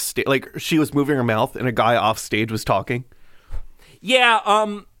guy off stage, like she was moving her mouth and a guy off stage was talking. Yeah,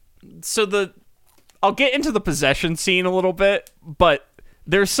 I'll get into the possession scene a little bit, but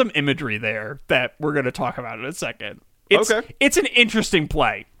there's some imagery there that we're going to talk about in a second. It's an interesting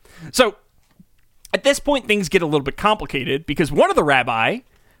play. So, at this point, things get a little bit complicated because one of the Rabbi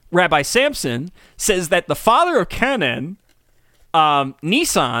Samson, says that the father of Kanan,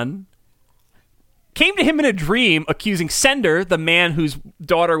 Nisan, came to him in a dream accusing Sender, the man whose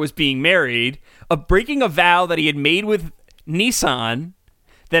daughter was being married, of breaking a vow that he had made with Nisan,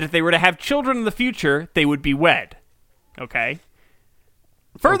 that if they were to have children in the future, they would be wed. Okay?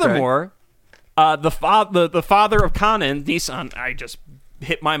 Furthermore, the father of Kanan, Nisan, I just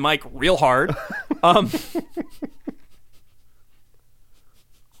hit my mic real hard.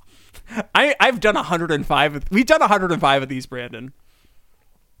 I've done 105. We've done 105 of these, Brandon.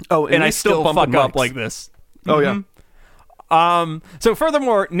 Oh, and I still fuck mics up like this. Oh yeah. So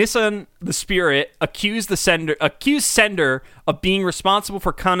furthermore, Nisan, the spirit, accused Sender of being responsible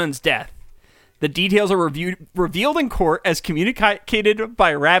for Kanan's death. The details are revealed in court as communicated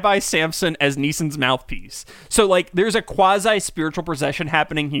by Rabbi Samson as Neeson's mouthpiece. So, like, there's a quasi-spiritual possession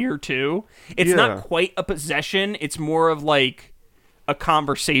happening here, too. It's not quite a possession. It's more of, like, a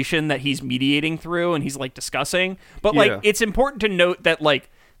conversation that he's mediating through and he's, like, discussing. But, like, it's important to note that, like,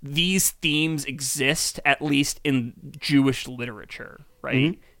 these themes exist, at least in Jewish literature,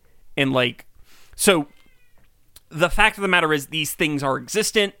 right? And, like, so the fact of the matter is these things are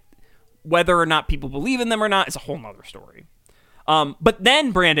existent. Whether or not people believe in them or not is a whole nother story. But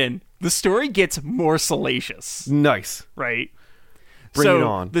then, Brandon, the story gets more salacious. Nice. Right? Bring it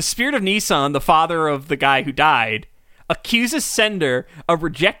on. The spirit of Neeson, the father of the guy who died, accuses Sender of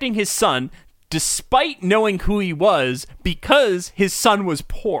rejecting his son despite knowing who he was because his son was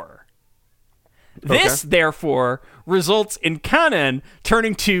poor. This, therefore, results in Kanan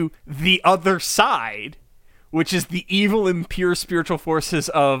turning to the other side, which is the evil, impure spiritual forces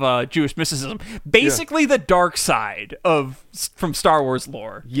of Jewish mysticism. Basically the dark side from Star Wars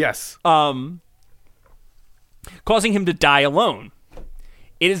lore. Yes. Causing him to die alone.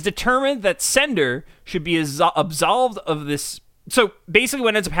 It is determined that Sender should be absolved of this. So basically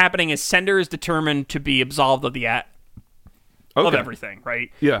what ends up happening is Sender is determined to be absolved of of everything,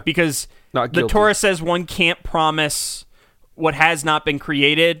 right? Yeah. Because Not the guilty. Torah says one can't promise what has not been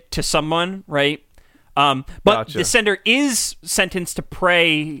created to someone, right? But Gotcha. the Sender is sentenced to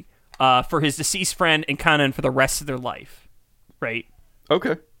pray for his deceased friend and Kanan for the rest of their life, right?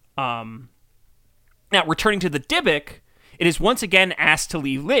 Okay. Now, returning to the Dybbuk, it is once again asked to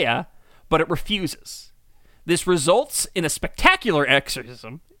leave Leia, but it refuses. This results in a spectacular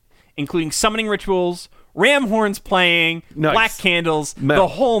exorcism, including summoning rituals, ram horns playing, Nice. black candles, Metal.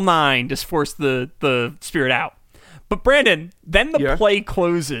 the whole nine to force the spirit out. But Brandon, then the play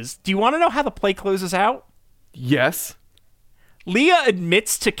closes. Do you want to know how the play closes out? Yes. Leia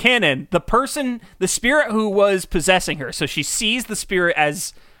admits to Kanan, the spirit who was possessing her, so she sees the spirit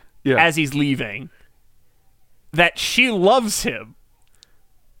as he's leaving, that she loves him.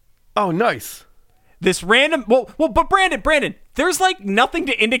 Oh, nice. This random, but Brandon, there's like nothing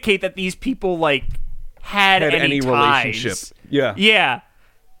to indicate that these people like had any ties. relationship. Yeah. Yeah.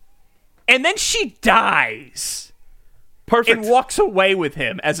 And then she dies. Perfect. And walks away with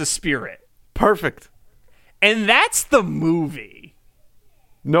him as a spirit. Perfect. And that's the movie.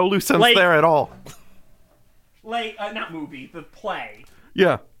 No loose ends there at all. Like, not movie, the play.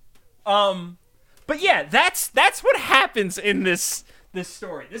 Yeah. But yeah, that's what happens in this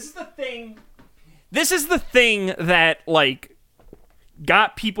story. This is the thing that like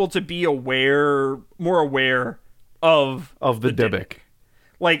got people to be more aware of the Dybbuk.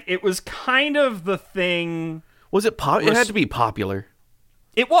 Like it was kind of the thing. Was it it had to be popular.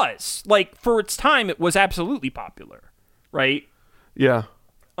 It was. Like for its time it was absolutely popular, right? Yeah.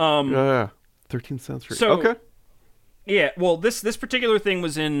 13th century. So, okay. Yeah, well this particular thing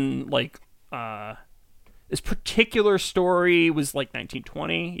was in like this particular story was like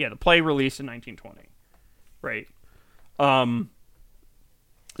 1920. Yeah, the play released in 1920. Right.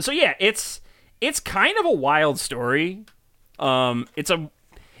 So yeah, it's kind of a wild story.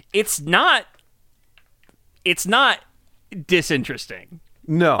 It's not disinteresting.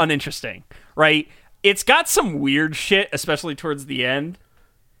 No. Uninteresting, right? It's got some weird shit, especially towards the end.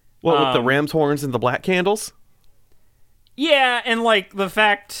 Well, with the ram's horns and the black candles? Yeah, and like the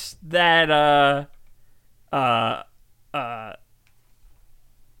fact that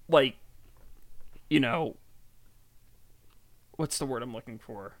like, you know, what's the word I'm looking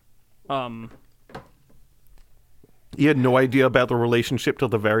for? You had no idea about the relationship till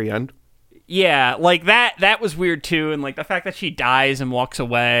the very end? Yeah, like that was weird too, and like the fact that she dies and walks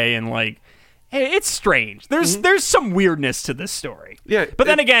away, and like it's strange. There's some weirdness to this story. Yeah, but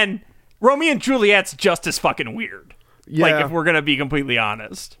then again, Romeo and Juliet's just as fucking weird. Yeah. Like if we're gonna be completely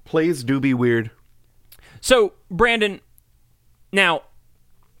honest, Plays do be weird. So Brandon, now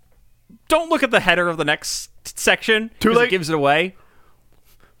don't look at the header of the next section. Too 'cause late. It gives it away.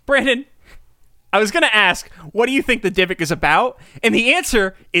 Brandon, I was gonna ask, what do you think the Dybbuk is about? And the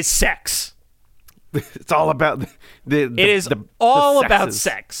answer is sex. It's all about It is all about sexes.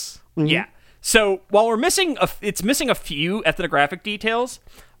 sex. Yeah. So while it's missing a few ethnographic details,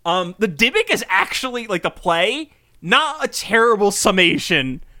 the Dybbuk is actually like the play, not a terrible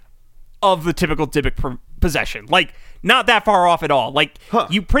summation of the typical Dybbuk possession. Like not that far off at all. Like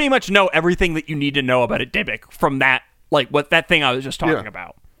you pretty much know everything that you need to know about a Dybbuk from that, like what that thing I was just talking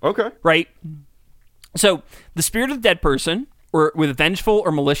about. Okay. Right. So the spirit of the dead person, or with vengeful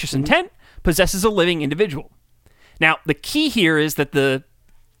or malicious intent, possesses a living individual. Now, the key here is that the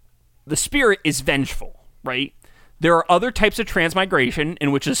spirit is vengeful, right? There are other types of transmigration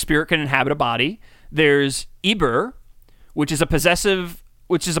in which a spirit can inhabit a body. There's Iber, which is a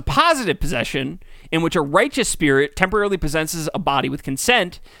positive possession in which a righteous spirit temporarily possesses a body with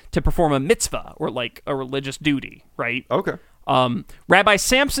consent to perform a mitzvah, or like a religious duty, right? Okay. Rabbi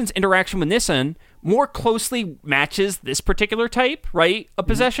Samson's interaction with Nissan more closely matches this particular type, right, of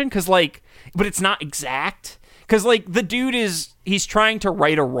possession, because but it's not exact, because the dude he's trying to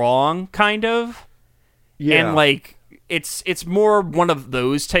right a wrong, kind of, Yeah. and it's more one of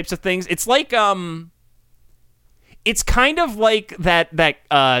those types of things. It's it's kind of like that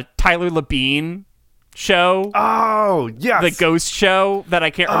Tyler Labine show, Oh, yes. the ghost show that I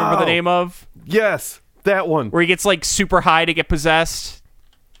can't remember the Oh. name of, Yes, that one. where he gets super high to get possessed.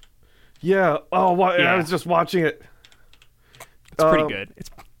 Yeah. Oh, Yeah. I was just watching it. It's pretty good. It's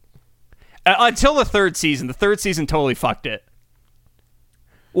until the third season. The third season totally fucked it.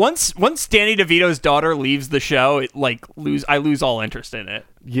 Once Danny DeVito's daughter leaves the show, I lose all interest in it.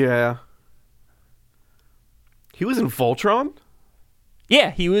 Yeah. He was in Voltron?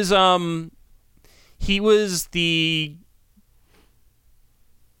 Yeah, he was the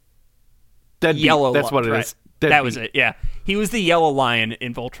Deadbeat. yellow. That's what it right. is. That was Deadbeat. it. Yeah, he was the yellow lion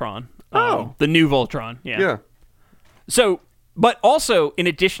in Voltron. Oh. The new Voltron. Yeah. So, but also, in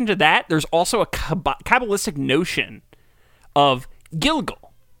addition to that, there's also a Kabbalistic notion of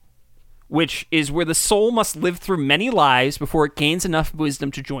Gilgal, which is where the soul must live through many lives before it gains enough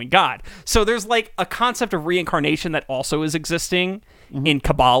wisdom to join God. So there's a concept of reincarnation that also is existing in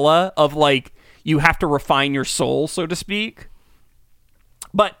Kabbalah, of you have to refine your soul, so to speak.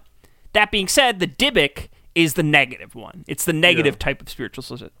 But that being said, the Dybbuk is the negative one. It's the negative type of spiritual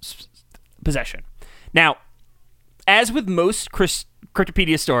possession. Now, as with most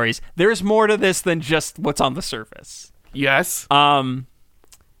Cryptopedia stories, there's more to this than just what's on the surface. Yes. Dybbuk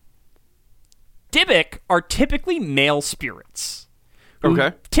are typically male spirits who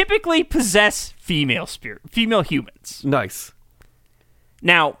Okay. typically possess female humans. Nice.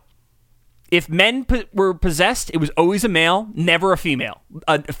 Now, if men were possessed, it was always a male, never a female.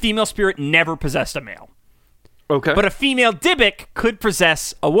 A female spirit never possessed a male. Okay. But a female Dybbuk could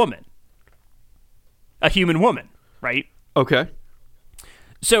possess a woman. A human woman, right? Okay.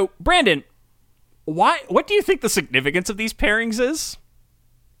 So, Brandon, what do you think the significance of these pairings is?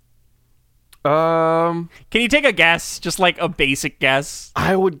 Can you take a guess? Just a basic guess?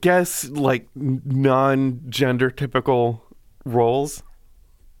 I would guess non-gender typical roles.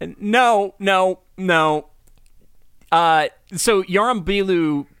 No. So Yoram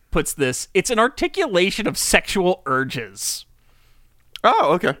Bilu puts this, it's an articulation of sexual urges.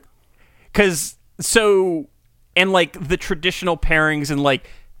 Oh, okay. And the traditional pairings, and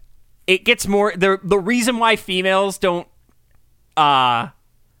it gets more, the reason why females don't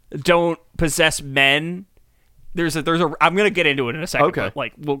possess men, there's a I'm gonna get into it in a second. Okay.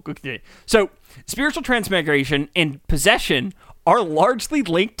 But we'll continue. So spiritual transmigration and possession are largely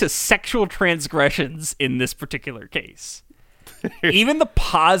linked to sexual transgressions in this particular case. Even the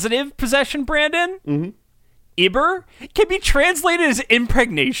positive possession, Brandon, Iber, can be translated as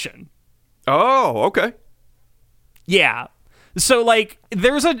impregnation. Oh, okay. Yeah. So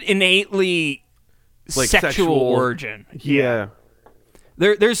there's an innately sexual origin. Yeah.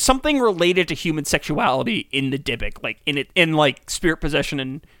 There's something related to human sexuality in the Dybbuk, in spirit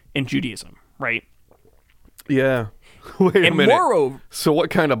possession in Judaism, right? Yeah. Wait a And minute. moreover, So what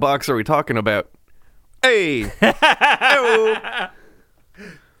kind of box are we talking about? Hey. Hey-oh.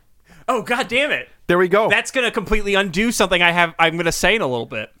 oh god damn it, There we go. that's gonna completely undo something I'm gonna say in a little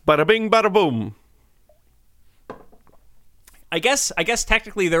bit. Bada bing, bada boom. I guess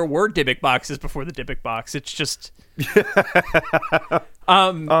technically there were Dybbuk boxes before the Dybbuk box. It's just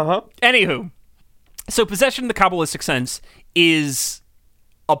Anywho, so possession in the Kabbalistic sense is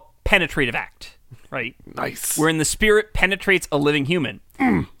a penetrative act, right? Nice. Wherein the spirit penetrates a living human.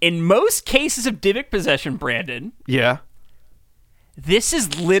 In most cases of Dybbuk possession, Brandon, Yeah. this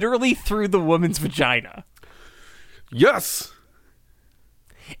is literally through the woman's vagina. Yes.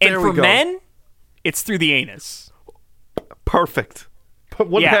 And There we for go. men, it's through the anus. Perfect. But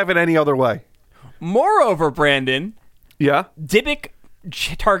wouldn't Yeah. have it any other way. Moreover, Brandon, Yeah. Dybbuk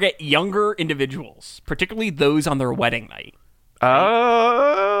target younger individuals, particularly those on their wedding night.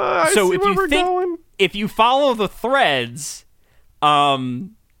 I So see if where you we're think, going. if you follow the threads,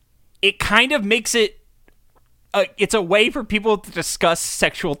 it kind of makes it. It's a way for people to discuss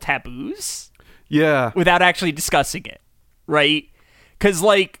sexual taboos Yeah. without actually discussing it, right? Because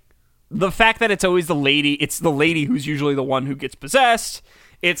the fact that it's always it's the lady who's usually the one who gets possessed.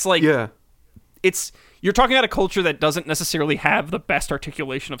 It's Yeah. it's you're talking about a culture that doesn't necessarily have the best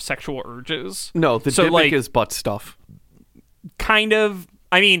articulation of sexual urges. No, the So, Dybbuk like, is butt stuff. kind of.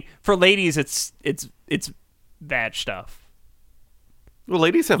 I mean, for ladies, it's vag stuff. Well,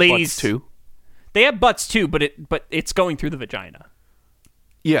 ladies have Ladies- butts too. They have butts too, but it's going through the vagina.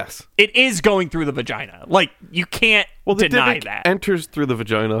 Yes. It is going through the vagina. Like, you can't Well, the deny Dybbuk that. enters through the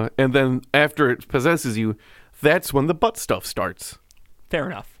vagina, and then after it possesses you, that's when the butt stuff starts. Fair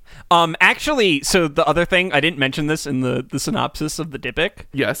enough. Actually, so the other thing, I didn't mention this in the synopsis of the Dybbuk.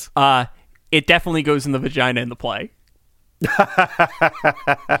 Yes. It definitely goes in the vagina in the play.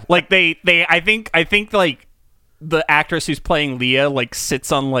 Like I think like the actress who's playing Leah like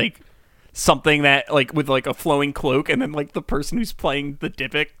sits on like something that like with like a flowing cloak, and then like the person who's playing the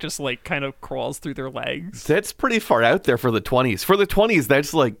Dybbuk just like kind of crawls through their legs. That's pretty far out there for the 20s. For the 20s,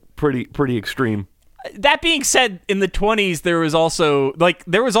 that's like pretty extreme. That being said, in the 20s there was also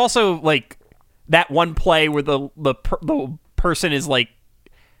like that one play where the person is like,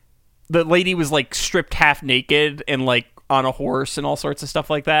 the lady was like stripped half naked and like on a horse and all sorts of stuff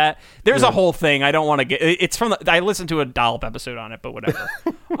like that. There's a whole thing. I don't want to get. It's from. I listened to a Dollop episode on it, but whatever.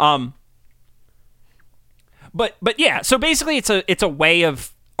 But yeah. So basically, it's a way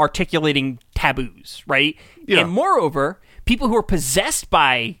of articulating taboos, right? Yeah. And moreover, people who are possessed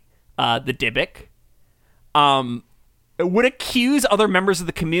by the Dybbuk would accuse other members of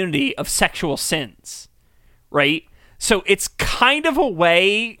the community of sexual sins, right? So it's kind of a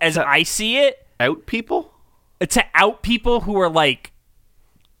way, as I see it, Out people? to out people who are like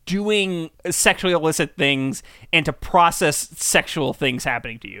doing sexually illicit things and to process sexual things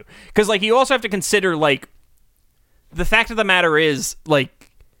happening to you. Because like you also have to consider like the fact of the matter is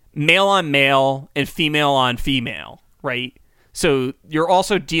like male on male and female on female, right? So you're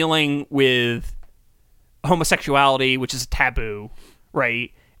also dealing with homosexuality, which is a taboo,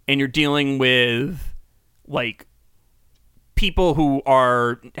 right? And you're dealing with like people who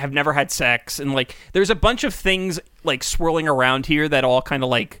have never had sex, and like there's a bunch of things like swirling around here that all kind of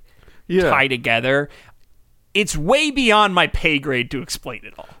like tie together. It's way beyond my pay grade to explain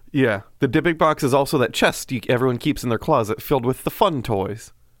it all. Yeah. The Dybbuk box is also that chest everyone keeps in their closet filled with the fun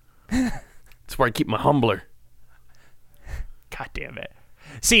toys. That's where I keep my humbler. God damn it.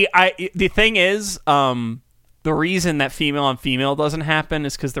 See, the thing is, the reason that female on female doesn't happen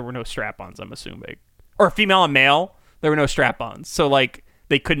is because there were no strap-ons, I'm assuming. Or female on male, there were no strap-ons. So, like,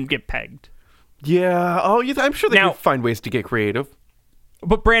 they couldn't get pegged. Yeah. Oh, I'm sure they could find ways to get creative.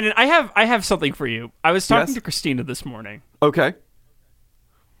 But, Brandon, I have something for you. I was talking Yes? to Christina this morning. Okay.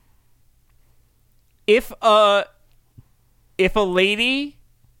 If a lady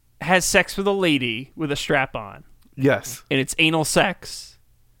has sex with a lady with a strap-on, Yes. and it's anal sex,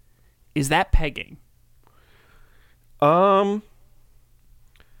 is that pegging?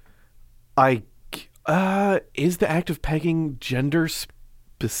 Is the act of pegging gender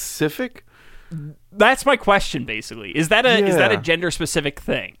specific? That's my question, basically. Is that a Yeah. gender specific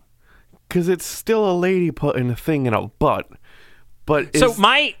thing? Because it's still a lady putting a thing in a butt. But So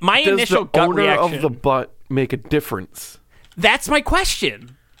my does initial the gut owner reaction of the butt make a difference? That's my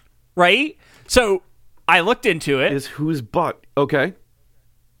question, right? So I looked into it, Is whose butt? Okay.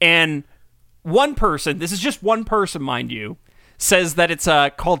 and one person, this is just one person, mind you, says that it's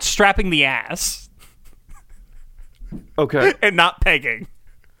called strapping the ass Okay. and not pegging.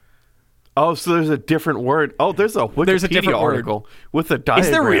 Oh, so there's a different word. Oh, there's a Wikipedia There's a different word. article with a diagram.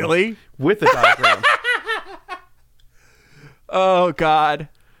 Is there really? With a diagram. Oh, God.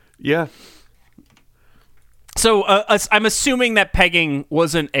 Yeah. So I'm assuming that pegging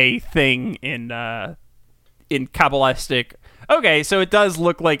wasn't a thing in Kabbalistic. Okay, so it does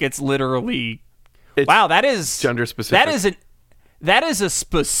look like it's literally. It's wow, that is gender specific. That is a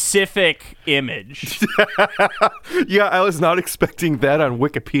specific image. Yeah, I was not expecting that on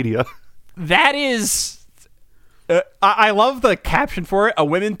Wikipedia. That is. I love the caption for it: a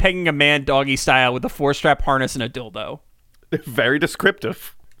woman pegging a man doggy style with a 4-strap harness and a dildo. Very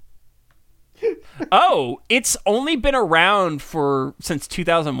descriptive. Oh, it's only been around since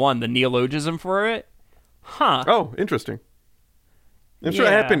 2001. The neologism for it, huh? Oh, interesting. I'm sure it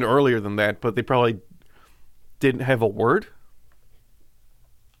Yeah. happened earlier than that, but they probably didn't have a word.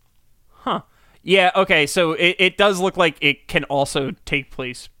 Huh. Yeah, okay, so it does look like it can also take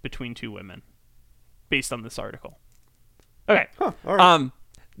place between two women, based on this article. Okay. Huh, all right.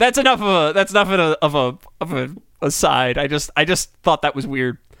 That's enough of a aside. I just thought that was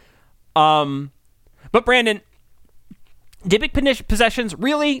weird. But Brandon, Dybbuk possessions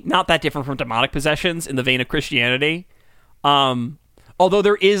really not that different from demonic possessions in the vein of Christianity. Although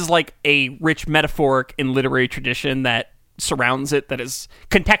there is like a rich metaphoric and literary tradition that surrounds it that is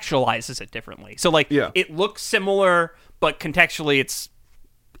contextualizes it differently. So like it looks similar, but contextually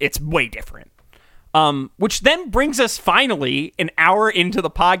it's way different. Which then brings us finally an hour into the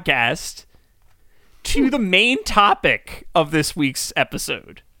podcast to the main topic of this week's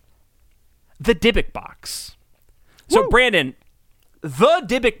episode. The Dybbuk box. So Brandon, the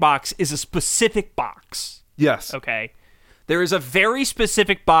Dybbuk box is a specific box. Yes. Okay. There is a very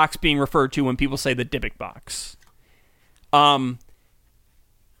specific box being referred to when people say the Dybbuk box. A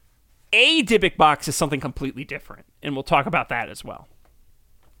Dybbuk box is something completely different, and we'll talk about that as well.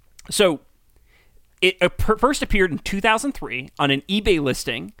 So, it first appeared in 2003 on an eBay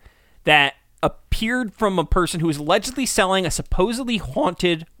listing that appeared from a person who was allegedly selling a supposedly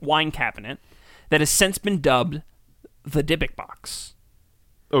haunted wine cabinet that has since been dubbed the Dybbuk box.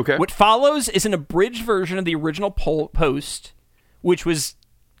 Okay. What follows is an abridged version of the original post, which was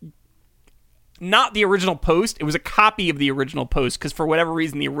not the original post. It was a copy of the original post because for whatever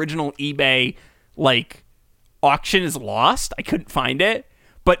reason, the original eBay auction is lost. I couldn't find it.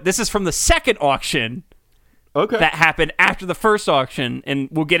 But this is from the second auction that happened after the first auction, and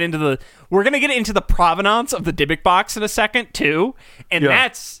we're going to get into the provenance of the Dybbuk box in a second too, and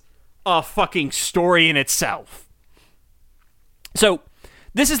that's a fucking story in itself. So,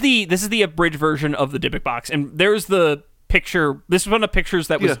 this is the abridged version of the Dybbuk box, and there's the picture. This is one of the pictures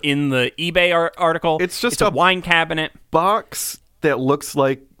that was in the eBay article. It's just a wine cabinet box that looks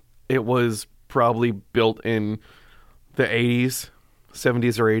like it was probably built in the 80s,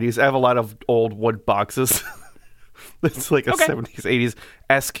 70s or 80s. I have a lot of old wood boxes. It's like a 70s,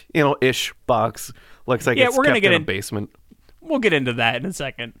 80s-esque, ish box. Looks like it's kept in a basement. We'll get into that in a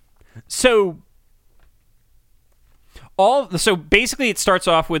second. So basically it starts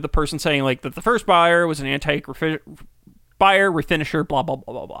off with the person saying that the first buyer was an antique buyer, refinisher, blah, blah,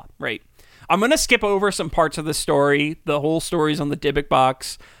 blah, blah, blah, right? I'm going to skip over some parts of the story. The whole story's on the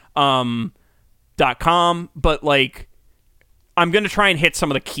DybbukBox.com, but I'm going to try and hit some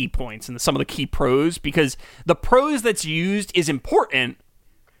of the key points and some of the key prose, because the prose that's used is important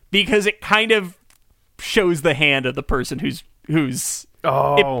because it kind of shows the hand of the person who's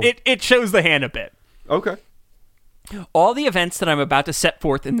it shows the hand a bit. Okay. All the events that I'm about to set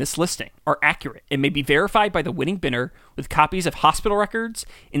forth in this listing are accurate and may be verified by the winning bidder with copies of hospital records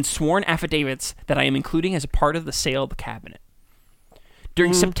and sworn affidavits that I am including as a part of the sale of the cabinet.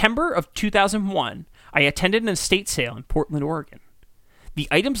 During September of 2001, I attended an estate sale in Portland, Oregon. The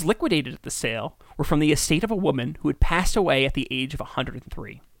items liquidated at the sale were from the estate of a woman who had passed away at the age of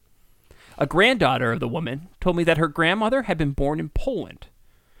 103. A granddaughter of the woman told me that her grandmother had been born in Poland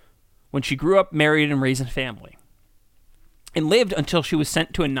when she grew up, married, and raised a family, and lived until she was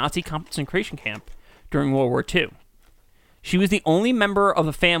sent to a Nazi concentration camp during World War II. She was the only member of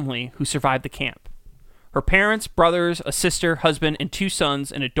the family who survived the camp. Her parents, brothers, a sister, husband, and 2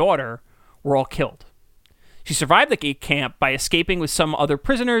 sons and a daughter were all killed. She survived the camp by escaping with some other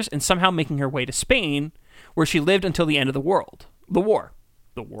prisoners and somehow making her way to Spain, where she lived until the end of the war.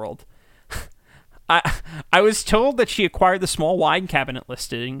 I was told that she acquired the small wine cabinet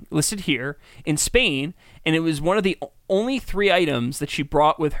listed here in Spain, and it was one of the only 3 items that she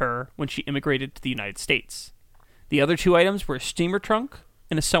brought with her when she immigrated to the United States. The other 2 items were a steamer trunk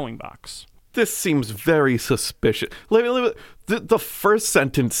and a sewing box. This seems very suspicious. The first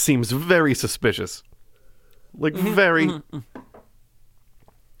sentence seems very suspicious. Very...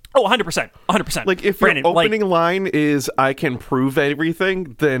 Oh, 100%. 100%. If Brandon, your opening line is, I can prove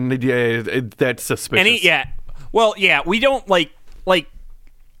everything, then that's suspicious. We don't,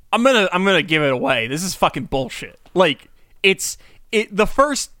 I'm gonna give it away. This is fucking bullshit. The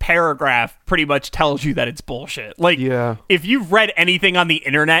first paragraph pretty much tells you that it's bullshit. If you've read anything on the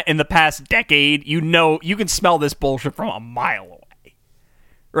internet in the past decade, you can smell this bullshit from a mile away.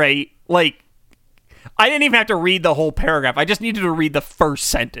 Right? I didn't even have to read the whole paragraph. I just needed to read the first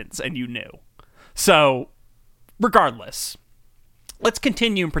sentence, and you knew. So, regardless, let's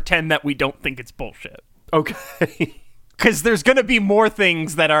continue and pretend that we don't think it's bullshit. Okay. Because there's going to be more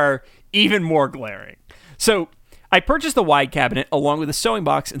things that are even more glaring. So, I purchased the wine cabinet along with a sewing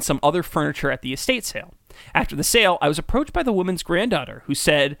box and some other furniture at the estate sale. After the sale, I was approached by the woman's granddaughter, who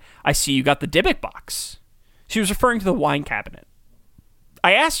said, "I see you got the Dybbuk box." She was referring to the wine cabinet.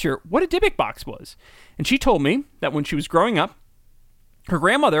 I asked her what a Dybbuk box was, and she told me that when she was growing up, her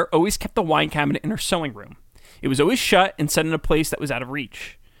grandmother always kept the wine cabinet in her sewing room. It was always shut and set in a place that was out of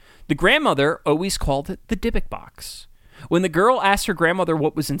reach. The grandmother always called it the Dybbuk box. When the girl asked her grandmother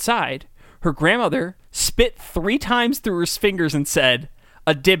what was inside, her grandmother spit 3 times through her fingers and said,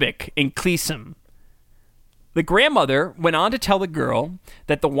 "A Dybbuk in Cleasum." The grandmother went on to tell the girl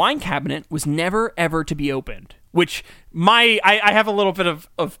that the wine cabinet was never ever to be opened, which I have a little bit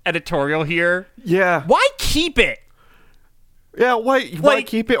of editorial here. Yeah. Why keep it? Yeah, why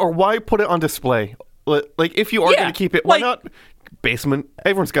keep it, or why put it on display? Like, if you are going to keep it, why not basement?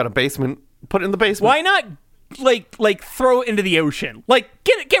 Everyone's got a basement. Put it in the basement. Why not, like throw it into the ocean? Like,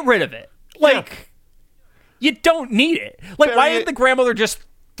 get rid of it. Like, you don't need it. Like, why didn't the grandmother just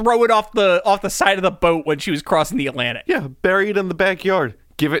throw it off the side of the boat when she was crossing the Atlantic? Yeah, bury it in the backyard.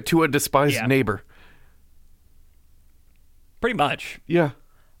 Give it to a despised neighbor. Pretty much. Yeah.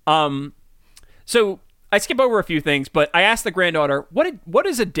 So I skip over a few things, but I asked the granddaughter, what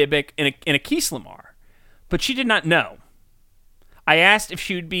is a Dybbuk and a Kislamar? But she did not know. I asked if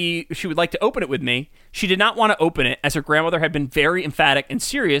she would like to open it with me. She did not want to open it, as her grandmother had been very emphatic and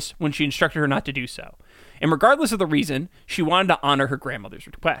serious when she instructed her not to do so. And regardless of the reason, she wanted to honor her grandmother's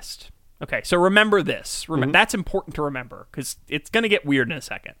request. Okay, so remember this. That's important to remember, because it's going to get weird in a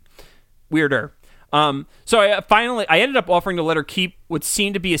second. Weirder. So I ended up offering to let her keep what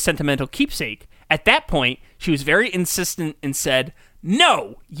seemed to be a sentimental keepsake. At that point, she was very insistent and said,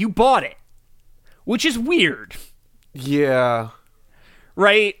 "No, you bought it." Which is weird. Yeah.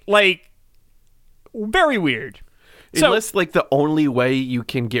 Right? Like, very weird. Unless, like, the only way you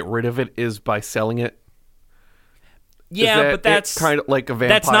can get rid of it is by selling it. Yeah, but that's kind of like a vampire.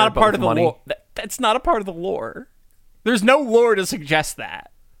 That's not a part of the money. lore. That's not a part of the lore. There's no lore to suggest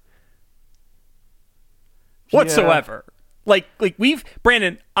that whatsoever. Like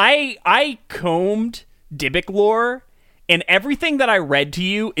Brandon, I combed Dybbuk lore, and everything that I read to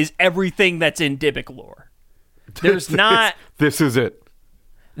you is everything that's in Dybbuk lore. There's not. This is it.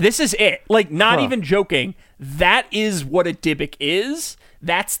 This is it. Like, not even joking. That is what a Dybbuk is.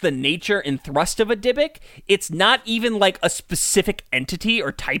 That's the nature and thrust of a Dybbuk. It's not even like a specific entity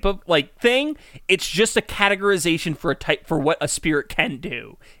or type of like thing. It's just a categorization for what a spirit can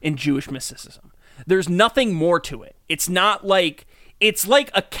do in Jewish mysticism. There's nothing more to it. It's not like, it's like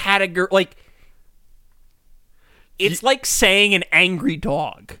a category, like, it's like saying an angry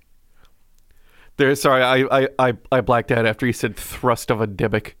dog. Sorry, I blacked out after you said thrust of a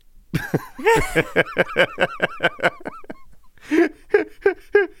Dybbuk.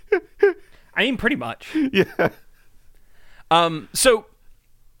 I mean, pretty much. Yeah. So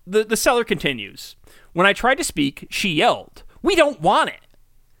the seller continues. When I tried to speak, she yelled, "We don't want it."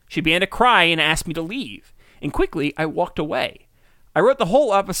 She began to cry and asked me to leave. And quickly, I walked away. I wrote the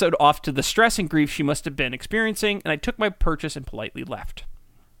whole episode off to the stress and grief she must have been experiencing, and I took my purchase and politely left.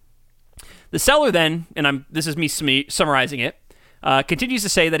 The seller then, and this is me summarizing it, continues to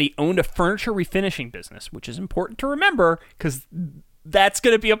say that he owned a furniture refinishing business, which is important to remember because that's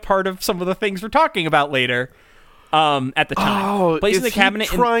going to be a part of some of the things we're talking about later. At the time, oh, placing is the cabinet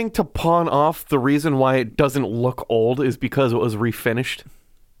he trying to pawn off the reason why it doesn't look old is because it was refinished?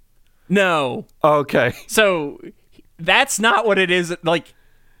 No. Okay. So that's not what it is. Like,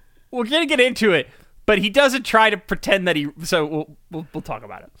 we're gonna get into it, but he doesn't try to pretend that he. So we'll talk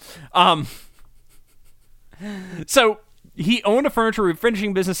about it. So he owned a furniture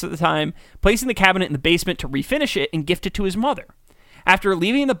refinishing business at the time, placing the cabinet in the basement to refinish it and gift it to his mother. After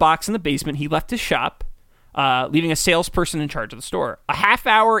leaving the box in the basement, he left his shop, leaving a salesperson in charge of the store. A half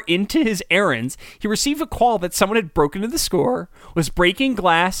hour into his errands, he received a call that someone had broken into the store, was breaking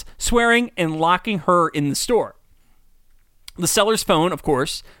glass, swearing, and locking her in the store. The seller's phone, of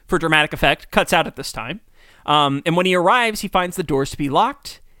course, for dramatic effect, cuts out at this time. And when he arrives, he finds the doors to be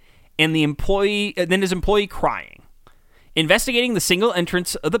locked, and then his employee crying. Investigating the single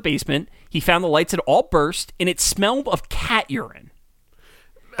entrance of the basement, he found the lights had all burst, and it smelled of cat urine.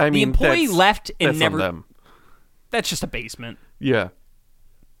 I mean, the employee left and that's never. On them. That's just a basement. Yeah.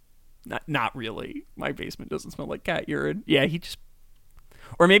 Not really. My basement doesn't smell like cat urine. Yeah,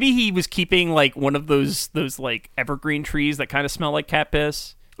 or maybe he was keeping like one of those like evergreen trees that kind of smell like cat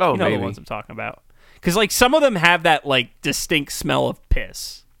piss. Oh, you know maybe. The ones I'm talking about. Because like some of them have that like distinct smell of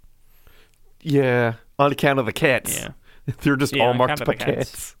piss. Yeah, on account of the cats. Yeah, they're just all marked by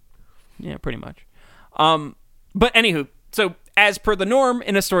cats. Yeah, pretty much. But anywho, so as per the norm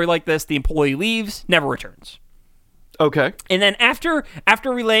in a story like this, the employee leaves, never returns. Okay. And then after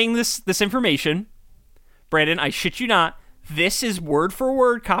relaying this information, Brandon, I shit you not, this is word for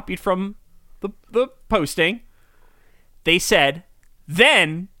word copied from the posting. They said,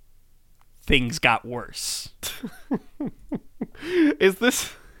 then things got worse.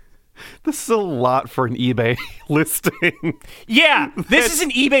 This is a lot for an eBay listing. Yeah, this is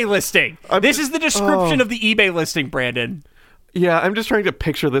an eBay listing. This is the description of the eBay listing, Brandon. Yeah, I'm just trying to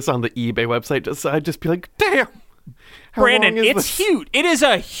picture this on the eBay website. I'd just be like, damn. Brandon, it's huge. It is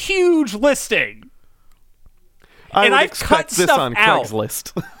a huge listing. I and would I've expect cut this stuff on out.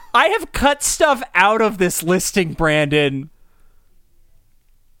 Craigslist. I have cut stuff out of this listing, Brandon.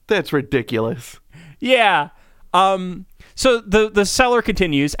 That's ridiculous. Yeah. So the seller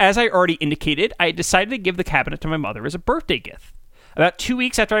continues, as I already indicated, I decided to give the cabinet to my mother as a birthday gift. About 2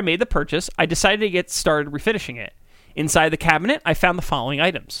 weeks after I made the purchase, I decided to get started refinishing it. Inside the cabinet, I found the following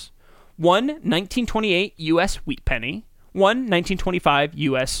items. 1 1928 U.S. wheat penny. 1 1925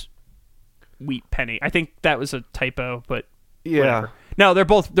 U.S. wheat penny. I think that was a typo, but Yeah. whatever. No, they're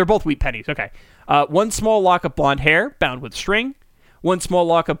both wheat pennies. Okay. 1 small lock of blonde hair bound with string. 1 small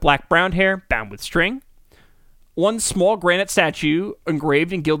lock of black brown hair bound with string. 1 small granite statue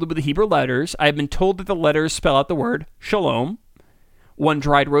engraved and gilded with the Hebrew letters. I have been told that the letters spell out the word shalom. 1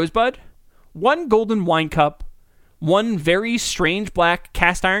 dried rosebud. 1 golden wine cup. 1 very strange black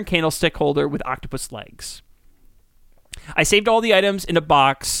cast iron candlestick holder with octopus legs. I saved all the items in a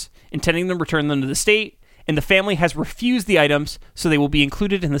box, intending to return them to the state, and the family has refused the items, so they will be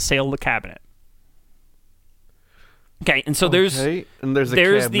included in the sale of the cabinet. Okay, and so there's a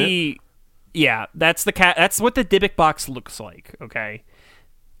cabinet. that's what the Dybbuk box looks like. Okay,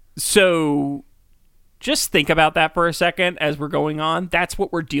 so just think about that for a second as we're going on. That's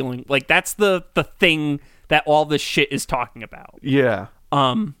what we're dealing. Like that's the thing that all this shit is talking about. Yeah.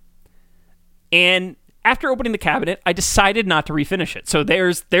 And after opening the cabinet, I decided not to refinish it. So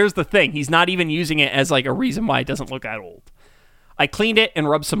there's the thing. He's not even using it as like a reason why it doesn't look that old. I cleaned it and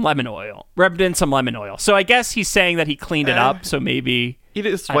rubbed in some lemon oil. So I guess he's saying that he cleaned it up. So maybe you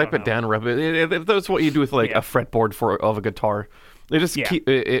just wipe it down, rub it. That's what you do with like a fretboard of a guitar. It just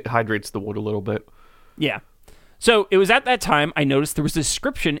it hydrates the wood a little bit. Yeah. So it was at that time I noticed there was a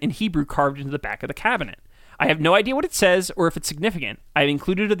description in Hebrew carved into the back of the cabinet. I have no idea what it says or if it's significant. I've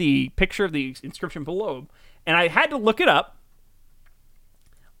included the picture of the inscription below, and I had to look it up.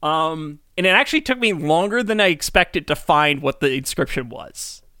 And it actually took me longer than I expected to find what the inscription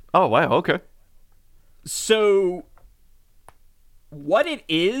was. Oh, wow, okay. So what it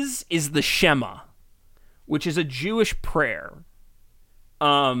is the Shema, which is a Jewish prayer.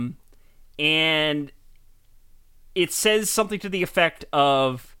 And it says something to the effect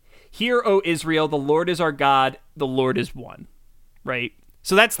of, "Hear, O Israel, the Lord is our God, the Lord is one." Right?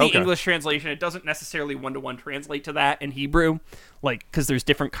 So that's the English translation. It doesn't necessarily one-to-one translate to that in Hebrew, like, because there's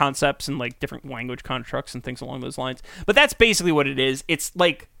different concepts and like different language constructs and things along those lines. But that's basically what it is. It's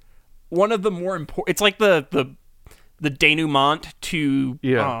like one of the more important. It's like the denouement to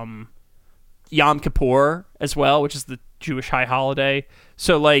Yom Kippur as well, which is the Jewish high holiday.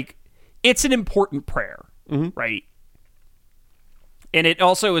 So like, it's an important prayer, right? And it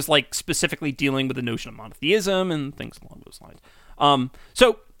also is like specifically dealing with the notion of monotheism and things along those lines.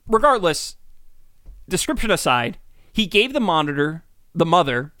 So regardless, description aside, he gave the mother.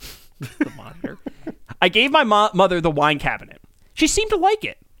 I gave my mother the wine cabinet. She seemed to like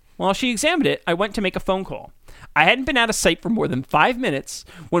it. While she examined it, I went to make a phone call. I hadn't been out of sight for more than 5 minutes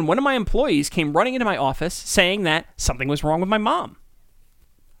when one of my employees came running into my office saying that something was wrong with my mom.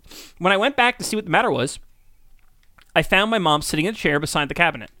 When I went back to see what the matter was, I found my mom sitting in a chair beside the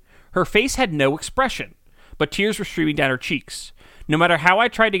cabinet. Her face had no expression, but tears were streaming down her cheeks. No matter how I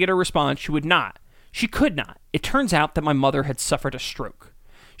tried to get her to respond, she would not. She could not. It turns out that my mother had suffered a stroke.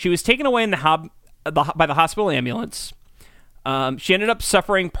 She was taken away by the hospital ambulance. She ended up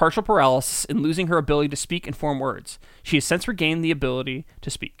suffering partial paralysis and losing her ability to speak and form words. She has since regained the ability to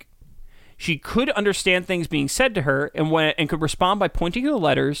speak. She could understand things being said to her and could respond by pointing to the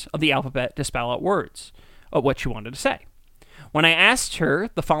letters of the alphabet to spell out words of what she wanted to say. When I asked her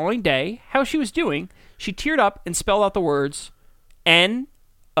the following day how she was doing, she teared up and spelled out the words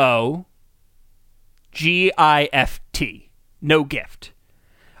N-O-G-I-F-T. No gift.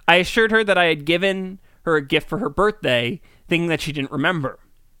 I assured her that I had given her a gift for her birthday, thinking that she didn't remember.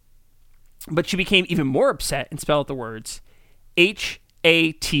 But she became even more upset and spelled out the words H-A-T-E-G-I-F-T.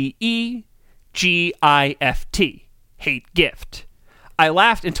 Hate gift. I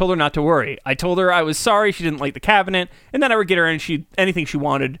laughed and told her not to worry. I told her I was sorry she didn't like the cabinet, and that I would get her anything she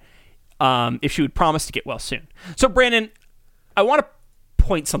wanted if she would promise to get well soon. So, Brandon, I want to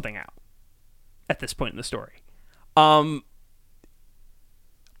point something out at this point in the story. In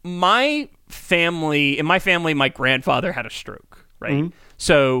my family, my grandfather had a stroke, right? Mm-hmm.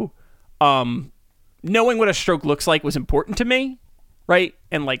 So, knowing what a stroke looks like was important to me, right?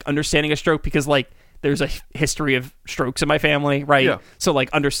 And like understanding a stroke, because like there's a history of strokes in my family, right? Yeah. So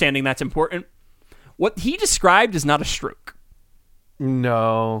like understanding that's important. What he described is not a stroke.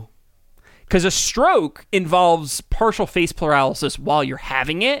 No. Because a stroke involves partial face paralysis while you're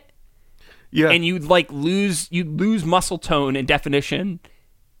having it. Yeah. And you lose muscle tone and definition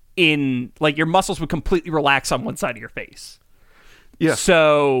in like your muscles would completely relax on one side of your face. Yeah.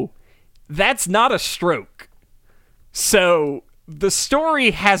 So that's not a stroke. So the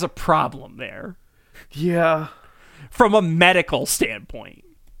story has a problem there Yeah. from a medical standpoint.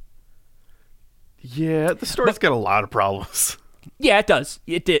 Yeah, the story's got a lot of problems. Yeah, it does.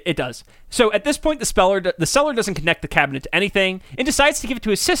 It does. So at this point, the seller doesn't connect the cabinet to anything and decides to give it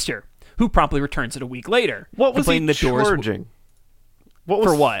to his sister, who promptly returns it a week later. What was he complaining the doors charging? What was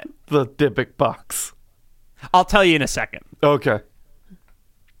For what? The Dybbuk box. I'll tell you in a second. Okay.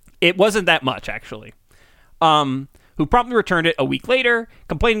 It wasn't that much, actually. Who promptly returned it a week later,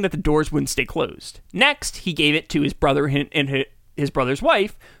 complaining that the doors wouldn't stay closed. Next, he gave it to his brother and his brother's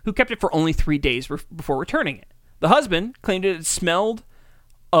wife, who kept it for only 3 days before returning it. The husband claimed it smelled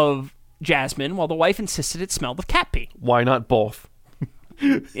of jasmine, while the wife insisted it smelled of cat pee. Why not both?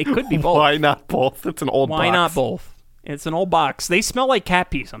 It could be both. Why not both? It's an old box. Why not both? It's an old box. They smell like cat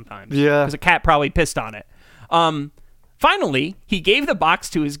pee sometimes. Yeah. Because a cat probably pissed on it. Finally, he gave the box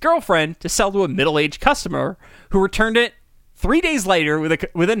to his girlfriend to sell to a middle-aged customer who returned it 3 days later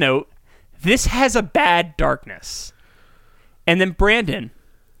with a note, "This has a bad darkness." And then Brandon,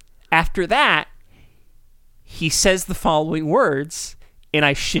 after that, he says the following words, and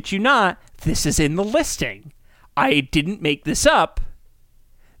I shit you not, this is in the listing. I didn't make this up.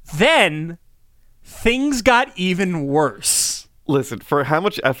 Then things got even worse. Listen, for how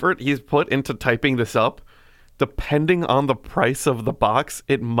much effort he's put into typing this up, depending on the price of the box,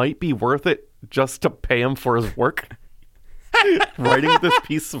 it might be worth it just to pay him for his work. Writing this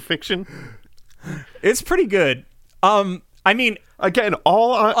piece of fiction. It's pretty good. I mean, again,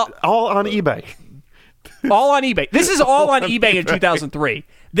 all on eBay. All on eBay. This is all on eBay in 2003.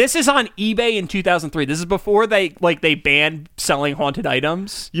 This is on eBay in 2003. This is before they banned selling haunted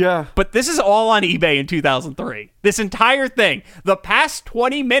items. Yeah. But this is all on eBay in 2003. This entire thing, the past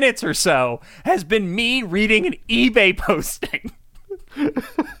 20 minutes or so, has been me reading an eBay posting.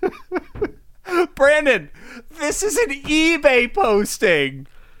 Brandon, this is an eBay posting.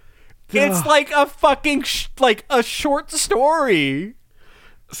 It's like a fucking a short story.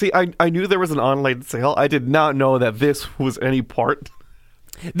 See, I knew there was an online sale. I did not know that this was any part.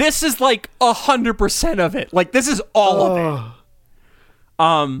 This is like 100% of it. Like, this is all of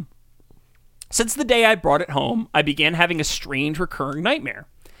it. Since the day I brought it home, I began having a strange recurring nightmare.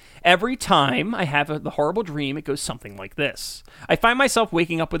 Every time I have the horrible dream, it goes something like this. I find myself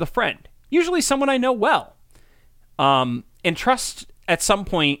waking up with a friend, usually someone I know well, and trust at some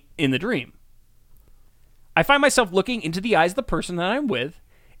point in the dream. I find myself looking into the eyes of the person that I'm with,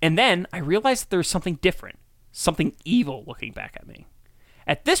 and then I realize that there's something different, something evil looking back at me.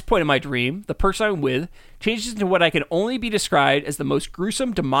 At this point in my dream, the person I'm with changes into what I can only be described as the most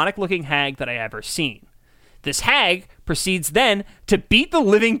gruesome, demonic-looking hag that I ever seen. This hag proceeds then to beat the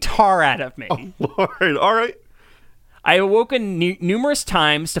living tar out of me. Oh, Lord. All right. I have awoken numerous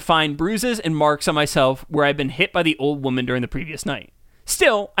times to find bruises and marks on myself where I've been hit by the old woman during the previous night.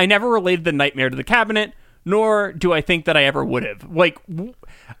 Still, I never related the nightmare to the cabinet, nor do I think that I ever would have. Like,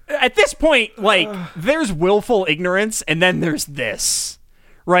 at this point, like, there's willful ignorance, and then there's this,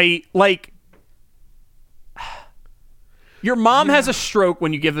 right? Like, your mom has a stroke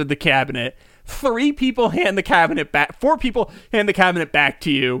when you give her the cabinet. 3 people hand the cabinet back. 4 people hand the cabinet back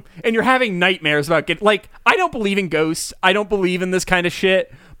to you, and you're having nightmares about like, I don't believe in ghosts. I don't believe in this kind of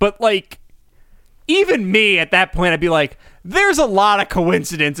shit. But like, even me at that point, I'd be like, there's a lot of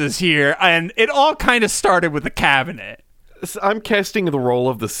coincidences here, and it all kind of started with the cabinet. I'm casting the role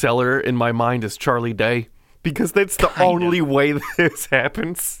of the seller in my mind as Charlie Day, because that's the only way this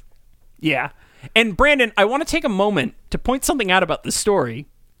happens. Yeah. And Brandon, I want to take a moment to point something out about this story.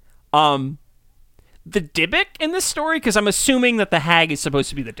 The Dybbuk in this story, because I'm assuming that the hag is supposed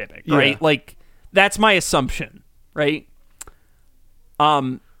to be the Dybbuk, right? Yeah. Like, that's my assumption, right?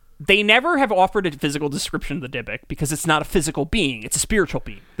 They never have offered a physical description of the Dybbuk because it's not a physical being; it's a spiritual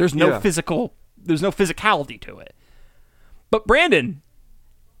being. There's no physicality to it. But Brandon,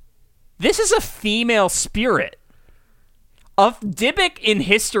 this is a female spirit. A Dybbuk in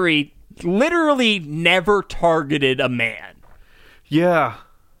history literally never targeted a man. Yeah.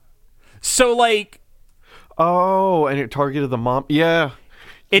 So like, oh, and it targeted the mom. Yeah.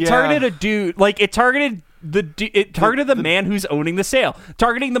 It targeted a dude. Like, it targeted the man who's owning the sale.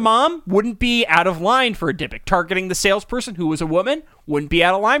 Targeting the mom wouldn't be out of line for a Dybbuk. Targeting the salesperson who was a woman wouldn't be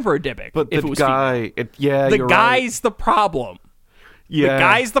out of line for a Dybbuk. But if the it was guy, the guy's the problem. Yeah. The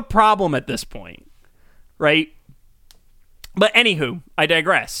guy's the problem at this point, right? But anywho, I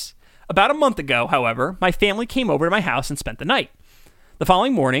digress. About a month ago, however, my family came over to my house and spent the night. The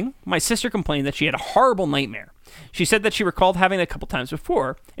following morning, my sister complained that she had a horrible nightmare. She said that she recalled having it a couple times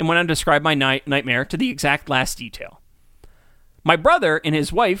before and went on to describe my nightmare to the exact last detail. My brother and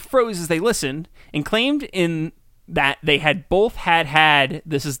his wife froze as they listened and claimed in that they had both had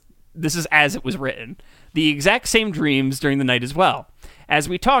this is as it was written, the exact same dreams during the night as well. As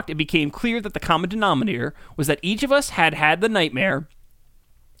we talked, it became clear that the common denominator was that each of us had the nightmare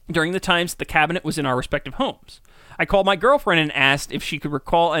during the times that the cabinet was in our respective homes. I called my girlfriend and asked if she could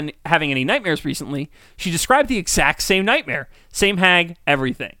recall having any nightmares recently. She described the exact same nightmare. Same hag,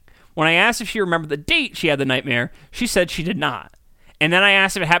 everything. When I asked if she remembered the date she had the nightmare, she said she did not. And then I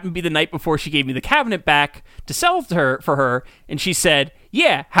asked if it happened to be the night before she gave me the cabinet back to sell for her, and she said,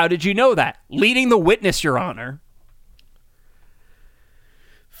 yeah, how did you know that? Leading the witness, Your Honor.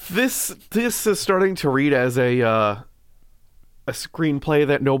 This is starting to read as a screenplay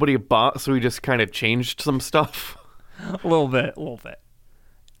that nobody bought, so we just kind of changed some stuff. A little bit.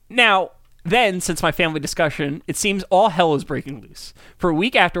 Now, then, since my family discussion, it seems all hell is breaking loose. For a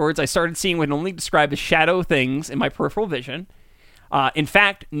week afterwards, I started seeing what I can only describe as shadow things in my peripheral vision. In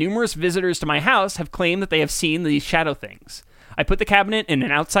fact, numerous visitors to my house have claimed that they have seen these shadow things. I put the cabinet in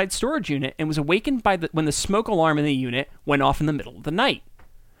an outside storage unit and was awakened when the smoke alarm in the unit went off in the middle of the night.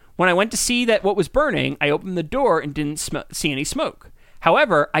 When I went to see what was burning, I opened the door and didn't see any smoke.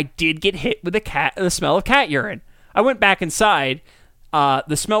 However, I did get hit with the smell of cat urine. I went back inside.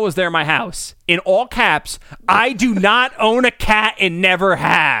 The smell was there in my house. In all caps, I do not own a cat and never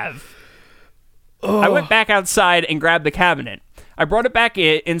have. I went back outside and grabbed the cabinet. I brought it back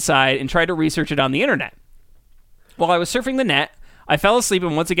inside and tried to research it on the internet. While I was surfing the net, I fell asleep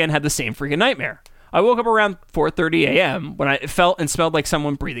and once again had the same freaking nightmare. I woke up around 4:30 a.m. when I felt and smelled like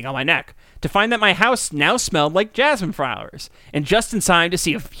someone breathing on my neck, to find that my house now smelled like jasmine flowers, and just in time to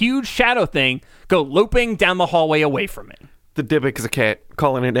see a huge shadow thing go loping down the hallway away from it. The Dybbuk's a cat.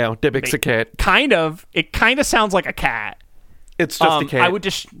 Calling it now. Dybbuk's a cat. Kind of. It kind of sounds like a cat. It's just a cat. I would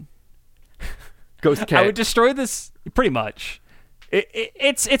just... Ghost cat. I would destroy this, pretty much.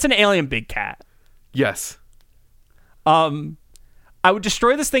 It's an alien big cat. Yes. I would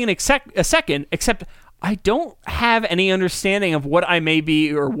destroy this thing in a second, except I don't have any understanding of what I may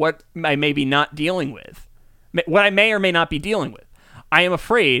be or what I may be not dealing with. What I may or may not be dealing with. I am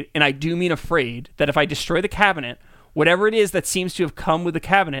afraid, and I do mean afraid, that if I destroy the cabinet, whatever it is that seems to have come with the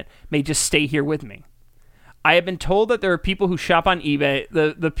cabinet may just stay here with me. I have been told that there are people who shop on eBay.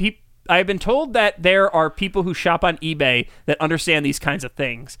 I have been told that there are people who shop on eBay that understand these kinds of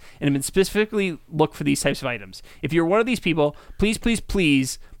things and have been specifically look for these types of items. If you're one of these people, please, please,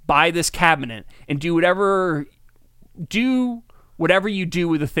 please buy this cabinet and do whatever you do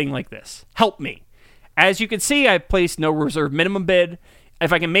with a thing like this. Help me. As you can see, I've placed no reserve minimum bid.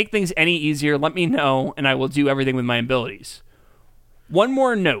 If I can make things any easier, let me know, and I will do everything with my abilities. One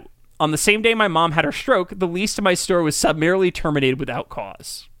more note. On the same day my mom had her stroke, the lease to my store was summarily terminated without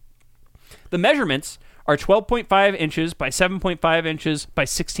cause. The measurements are 12.5 inches by 7.5 inches by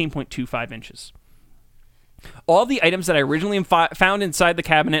 16.25 inches. All the items that I originally found inside the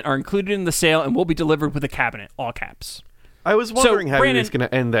cabinet are included in the sale and will be delivered with the cabinet, all caps. I was wondering how he was going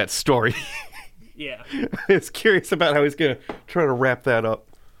to end that story. Yeah. I was curious about how he's going to try to wrap that up.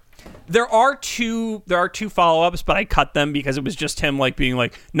 There are two follow-ups, but I cut them because it was just him being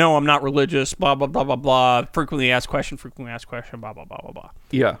like, no, I'm not religious, blah, blah, blah, blah, blah, frequently asked question, blah, blah, blah, blah, blah.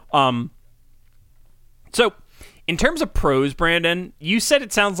 Yeah. So, in terms of prose, Brandon, you said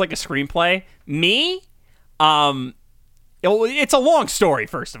it sounds like a screenplay. Me? It's a long story,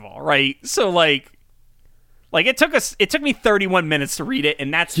 first of all, right? So, it took me 31 minutes to read it,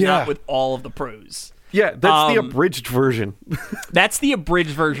 and that's not with all of the prose. Yeah, that's the abridged version. That's the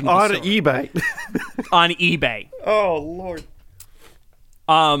abridged version of the story. eBay. On eBay. Oh, Lord.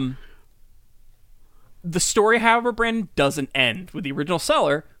 The story, however, Brandon, doesn't end with the original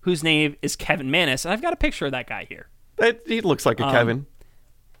seller, whose name is Kevin Mannis, and I've got a picture of that guy here. He looks like a Kevin.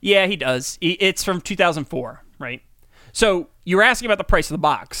 Yeah, he does. It's from 2004, right? So, you were asking about the price of the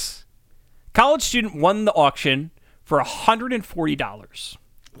box. College student won the auction for $140.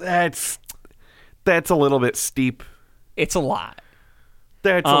 That's a little bit steep. It's a lot.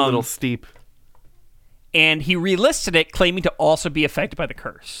 That's a little steep. And he relisted it, claiming to also be affected by the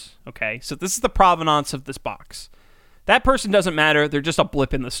curse. Okay, so this is the provenance of this box. That person doesn't matter. They're just a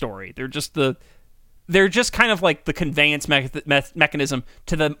blip in the story. They're just kind of like the conveyance mechanism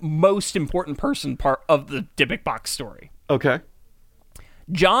to the most important part of the Dybbuk box story. Okay.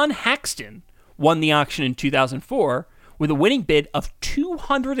 John Haxton won the auction in 2004 with a winning bid of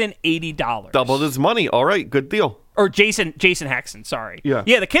 $280. Doubled his money. All right, good deal. Or Jason Haxton, sorry. Yeah.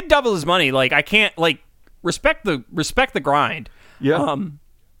 Yeah, the kid doubled his money. I can't respect the grind. Yeah.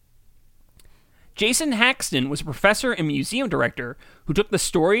 Jason Haxton was a professor and museum director who took the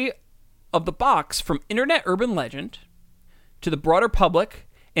story of the box from internet urban legend to the broader public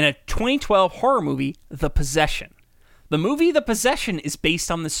in a 2012 horror movie, The Possession. The movie The Possession is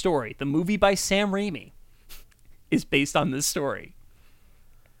based on this story. The movie by Sam Raimi is based on this story.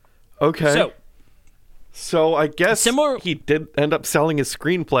 Okay. So I guess he did end up selling his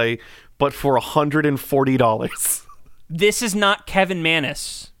screenplay, but for $140. This is not Kevin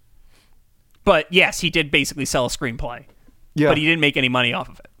Mannis. But yes, he did basically sell a screenplay. Yeah. But he didn't make any money off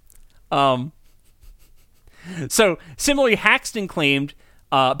of it. So similarly, Haxton claimed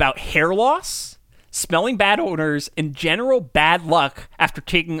about hair loss, smelling bad odors, and general bad luck after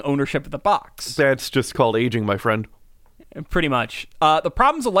taking ownership of the box. That's just called aging, my friend. Pretty much. The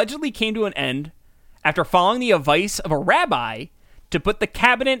problems allegedly came to an end after following the advice of a rabbi to put the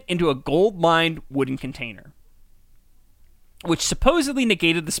cabinet into a gold-lined wooden container, which supposedly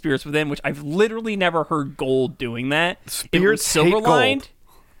negated the spirits within, which I've literally never heard gold doing that. Spirits hate gold.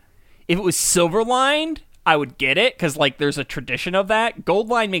 If it was silver-lined, I would get it, because like there's a tradition of that. Gold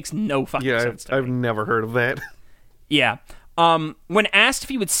line makes no fucking sense to me. I've never heard of that. Yeah. When asked if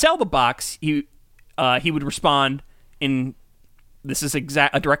he would sell the box, he would respond in, this is a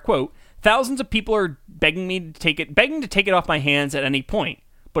direct quote, "Thousands of people are begging to take it off my hands at any point,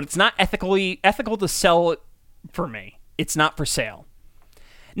 but it's not ethical to sell it for me. It's not for sale."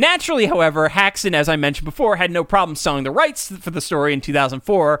 Naturally, however, Haxton, as I mentioned before, had no problem selling the rights for the story in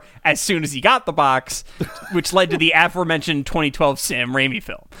 2004 as soon as he got the box, which led to the aforementioned 2012 Sam Raimi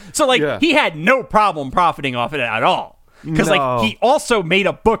film. So, he had no problem profiting off it at all. Because, he also made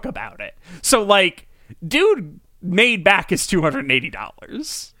a book about it. So, dude made back his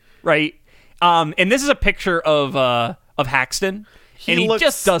 $280, right? And this is a picture of Haxton, and he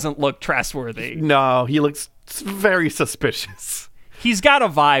just doesn't look trustworthy. No, he looks very suspicious. He's got a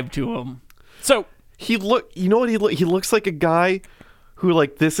vibe to him. So you know what he looks like a guy who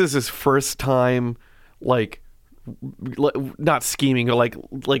this is his first time not scheming or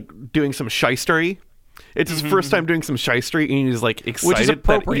doing some shystery. It's his first time doing some shystery, and he's excited which is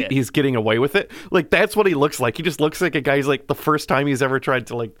appropriate. that he's getting away with it. That's what he looks like. He just looks like a guy who's the first time he's ever tried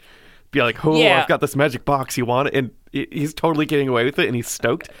to be I've got this magic box, you want it? And he's totally getting away with it, and he's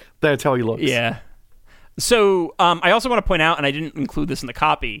stoked. That's how he looks. Yeah. So, I also want to point out, and I didn't include this in the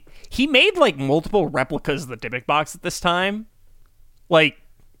copy, he made, multiple replicas of the Dybbuk box at this time.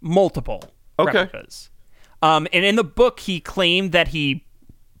 Multiple replicas. And in the book, he claimed that he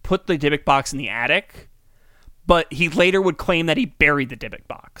put the Dybbuk box in the attic, but he later would claim that he buried the Dybbuk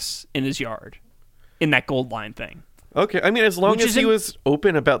box in his yard, in that gold line thing. Okay, I mean, as long as he was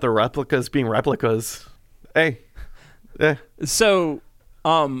open about the replicas being replicas, hey. So,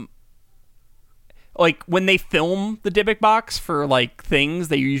 when they film the Dybbuk box for things,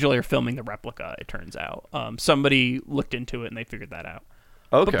 they usually are filming the replica, it turns out. Somebody looked into it and they figured that out.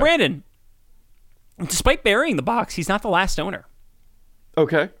 Okay. But Brandon, despite burying the box, he's not the last owner.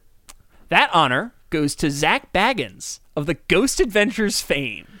 Okay. That honor goes to Zach Baggins of the Ghost Adventures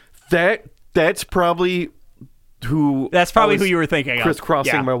fame. That's probably who you were thinking of.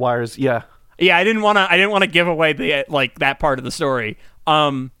 Crisscrossing my wires. Yeah. Yeah, I didn't want to give away the that part of the story.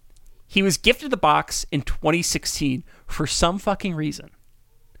 He was gifted the box in 2016 for some fucking reason.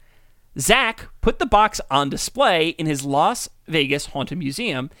 Zach put the box on display in his Las Vegas Haunted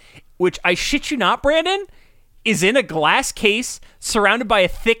Museum, which, I shit you not, Brandon, is in a glass case surrounded by a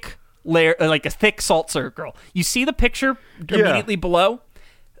thick layer, a thick salt circle. You see the picture immediately below?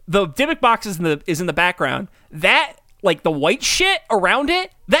 The Dybbuk box is in the background. That, the white shit around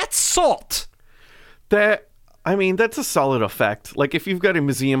it, that's salt. That's a solid effect. If you've got a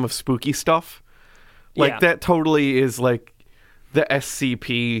museum of spooky stuff, that totally is the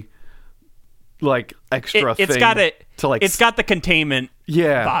SCP extra thing. It's got the containment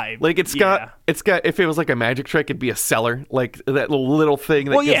vibe. It's got if it was a magic trick, it'd be a cellar. That little thing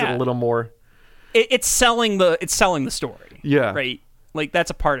that gives it a little more. It's selling the story. Yeah. Right?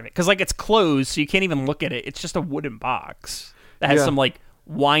 That's a part of it. Because it's closed, so you can't even look at it. It's just a wooden box that has some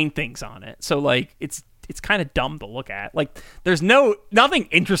wine things on it. So it's kind of dumb to look at. There's nothing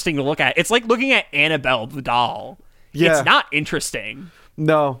interesting to look at. It's like looking at Annabelle the doll. Yeah. It's not interesting.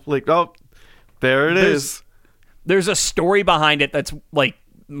 No, there it is. There's a story behind it that's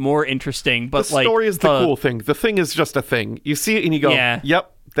more interesting. But the story is the cool thing. The thing is just a thing. You see it and you go,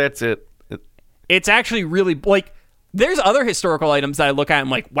 "Yep, that's it." It's actually really there's other historical items that I look at and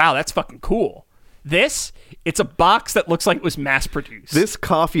I'm like, "Wow, that's fucking cool." It's a box that looks like it was mass-produced. This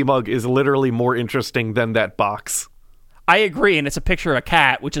coffee mug is literally more interesting than that box. I agree, and it's a picture of a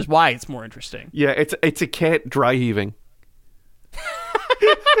cat, which is why it's more interesting. Yeah, it's a cat dry heaving.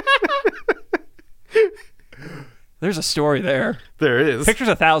 There's a story there. There is. Picture's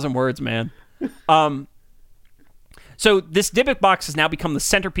 1,000 words, man. So this Dybbuk box has now become the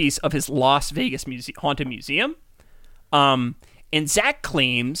centerpiece of his Las Vegas Haunted Museum. And Zach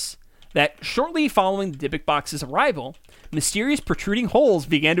claims that shortly following the Dybbuk box's arrival, mysterious protruding holes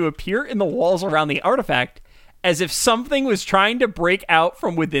began to appear in the walls around the artifact as if something was trying to break out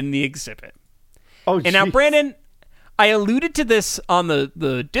from within the exhibit. Oh, and now, Brandon, I alluded to this on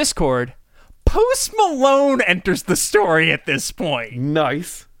the Discord. Post Malone enters the story at this point.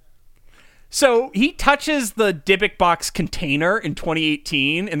 Nice. So he touches the Dybbuk box container in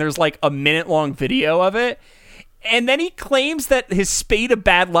 2018, and there's like a minute-long video of it. And then he claims that his spate of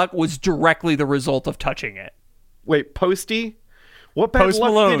bad luck was directly the result of touching it. Wait, Posty? What bad Post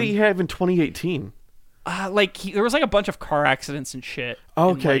luck Malone. did he have in 2018? There was like a bunch of car accidents and shit. Okay,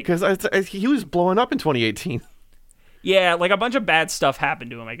 And, like, because he was blowing up in 2018. yeah, like a bunch of bad stuff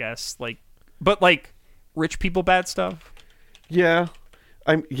happened to him, I guess. But rich people bad stuff. Yeah.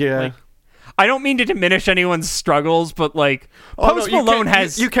 Like, I don't mean to diminish anyone's struggles, but Post Malone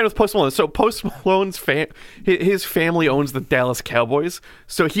has... You can with Post Malone. So Post Malone's his family owns the Dallas Cowboys,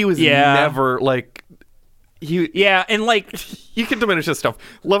 so he was never Yeah, and you can diminish his stuff.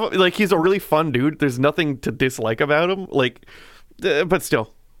 He's a really fun dude. There's nothing to dislike about him. But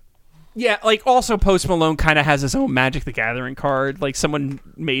still. Yeah, also Post Malone kind of has his own Magic the Gathering card. Someone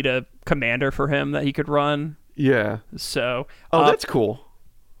made a commander for him that he could run. Yeah. So. Oh, that's cool.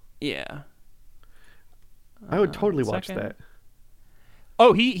 Yeah. I would totally watch that.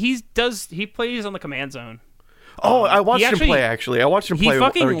 Oh, he plays on the Command Zone. Oh, I watched him play. Actually, I watched him play. He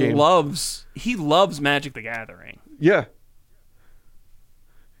fucking game. loves Magic the Gathering. Yeah.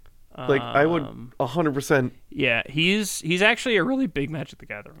 I would 100%. Yeah, he's actually a really big Magic the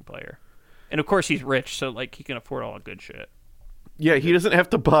Gathering player, and of course he's rich, so he can afford all the good shit. Yeah, he doesn't have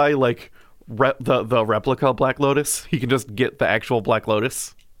to buy the replica Black Lotus. He can just get the actual Black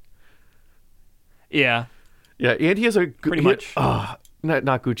Lotus. Yeah. Yeah, and he has a pretty much. Not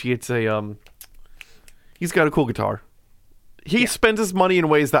Gucci. It's a he's got a cool guitar. He spends his money in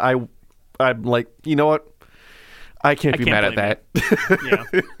ways that I'm like, you know what? I can't be mad at that. Yeah,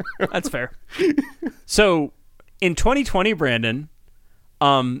 that's fair. So, in 2020, Brandon,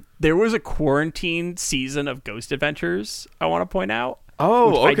 there was a quarantine season of Ghost Adventures, I want to point out.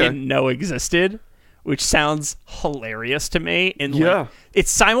 Oh, okay. I didn't know existed, which sounds hilarious to me. And it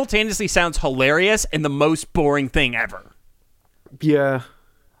simultaneously sounds hilarious and the most boring thing ever. Yeah.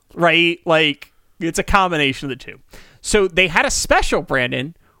 Right? It's a combination of the two. So they had a special,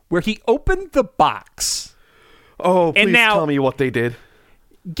 Brandon, where he opened the box. Oh, please tell me what they did.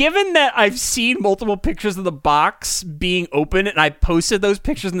 Given that I've seen multiple pictures of the box being open and I posted those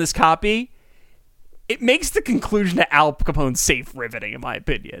pictures in this copy, it makes the conclusion to Al Capone's safe riveting, in my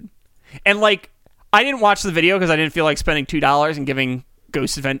opinion. And I didn't watch the video because I didn't feel like spending $2 and giving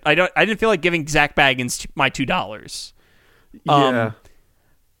Ghost Event. I didn't feel like giving Zach Baggins my $2. Yeah.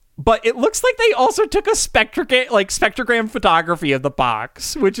 But it looks like they also took a spectrogram photography of the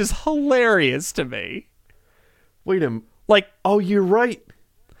box, which is hilarious to me. Wait a minute. Oh, you're right.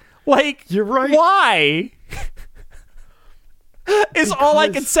 You're right. Why? All I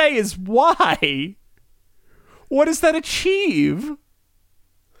can say is why? What does that achieve?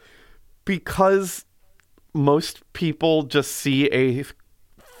 Because most people just see a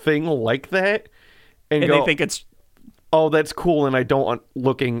thing like that and go, they think it's, oh, that's cool, and I don't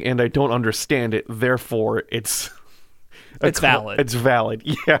understand it. Therefore, it's valid. It's valid.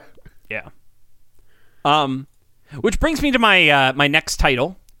 Yeah. Yeah. Which brings me to my my next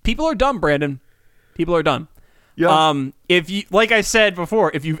title. People are dumb, Brandon. People are dumb. Yeah. If you, like I said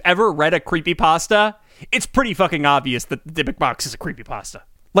before, if you've ever read a creepypasta, it's pretty fucking obvious that the Dybbuk box is a creepypasta.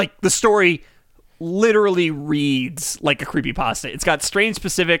 The story literally reads like a creepypasta. It's got strange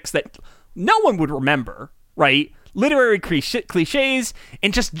specifics that no one would remember, right? Literary cliches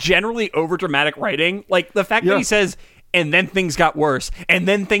and just generally overdramatic writing. The fact that he says, and then things got worse, and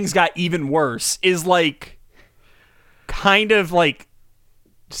then things got even worse is kind of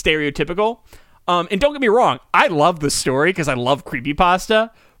stereotypical. And don't get me wrong, I love the story because I love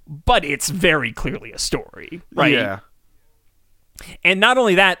creepypasta, but it's very clearly a story, right? Yeah. And not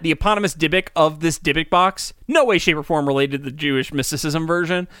only that, the eponymous Dybbuk of this Dybbuk box, no way, shape, or form related to the Jewish mysticism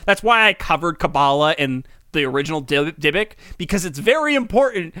version. That's why I covered Kabbalah and the original Dybbuk, because it's very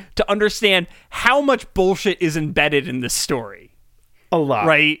important to understand how much bullshit is embedded in this story. A lot.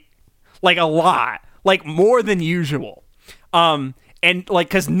 Right? A lot. More than usual. And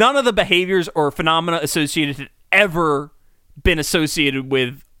because none of the behaviors or phenomena associated had ever been associated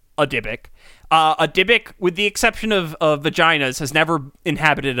with a Dybbuk. A Dybbuk, with the exception of vaginas, has never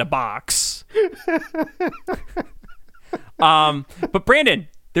inhabited a box. But Brandon,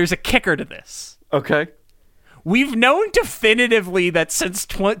 there's a kicker to this. Okay. we've known definitively that since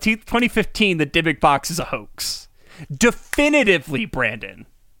 2015, the Dybbuk box is a hoax. Definitively, Brandon.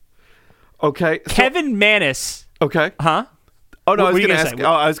 Okay. Kevin Mannis. Okay. Huh? Oh, no, What I were was you going to gonna ask. say?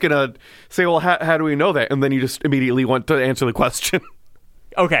 Oh, I was going to say, well, how do we know that? And then you just immediately went to answer the question.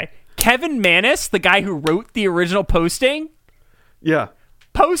 Okay. Kevin Mannis, the guy who wrote the original posting, Yeah.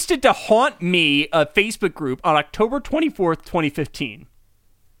 posted to Haunt Me, a Facebook group, on October 24th, 2015.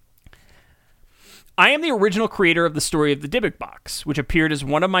 I am the original creator of the story of the Dybbuk box, which appeared as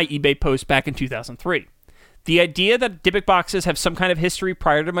one of my eBay posts back in 2003. The idea that Dybbuk boxes have some kind of history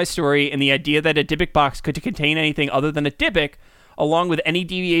prior to my story, and the idea that a Dybbuk box could contain anything other than a Dybbuk, along with any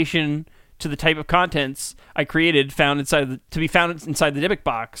deviation to the type of contents I created to be found inside the Dybbuk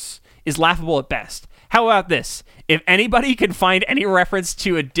box, is laughable at best. How about this? If anybody can find any reference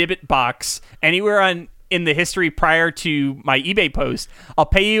to a Dybbuk box anywhere in the history prior to my eBay post, I'll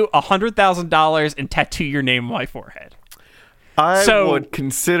pay you $100,000 and tattoo your name on my forehead. I would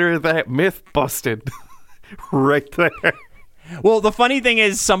consider that myth busted. Right there. Well, the funny thing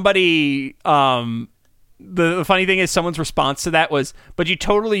is the funny thing is someone's response to that was, but you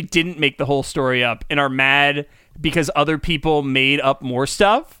totally didn't make the whole story up and are mad because other people made up more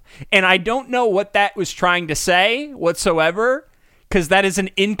stuff. And I don't know what that was trying to say whatsoever, because that is an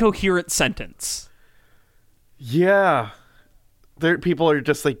incoherent sentence. Yeah. People are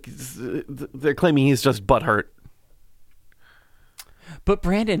just like, they're claiming he's just butthurt. But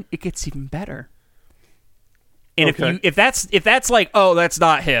Brandon, it gets even better. And Okay. if that's like, oh, that's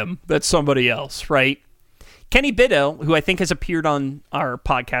not him, that's somebody else, right? Kenny Biddle, who I think has appeared on our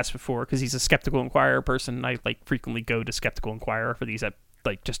podcast before because he's a Skeptical Inquirer person. I frequently go to Skeptical Inquirer for these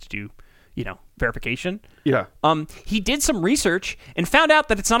just to do, verification. Yeah. He did some research and found out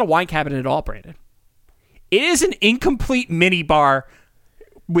that it's not a wine cabinet at all, Brandon. It is an incomplete mini bar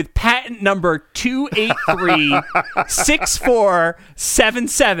with patent number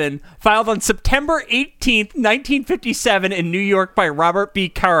 283-6477, filed on September 18th, 1957 in New York by Robert B.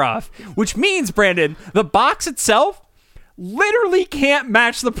 Karoff, which means, Brandon, the box itself literally can't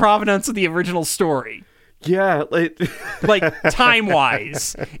match the provenance of the original story. Yeah. Like,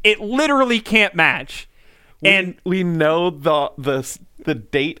 time-wise. It literally can't match. And we know the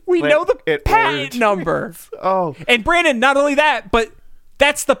date. we know the it patent originates. number. Oh. And Brandon, not only that, but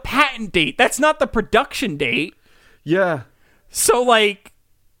that's the patent date. That's not the production date. Yeah. So,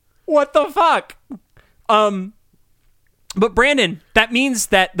 what the fuck? But Brandon, that means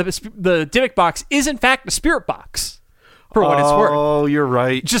that the Dybbuk box is in fact a spirit box, for what it's worth. Oh, you're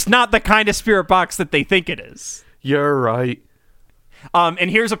right. Just not the kind of spirit box that they think it is. You're right. And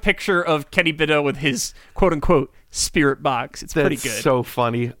here's a picture of Kenny Biddle with his quote-unquote spirit box. It's pretty good. That's so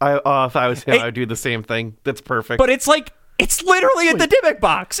funny. If I was him, I'd do the same thing. That's perfect. But it's literally in the Dybbuk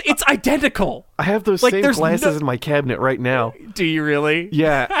box. It's identical. I have those same glasses in my cabinet right now. Do you really?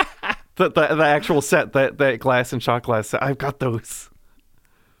 Yeah. the actual set, that glass and shot glass set. I've got those.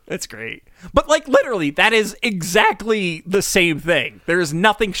 That's great. But literally, that is exactly the same thing. There is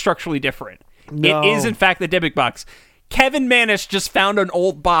nothing structurally different. No. It is, in fact, the Dybbuk box. Kevin Mannis just found an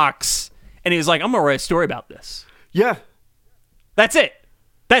old box, and he was like, I'm going to write a story about this. Yeah. That's it.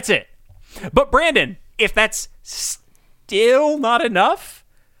 But Brandon, if that's still not enough,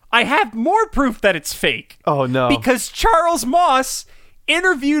 I have more proof that it's fake. Oh, no. Because Charles Moss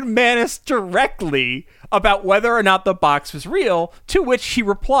interviewed Mannis directly about whether or not the box was real, to which he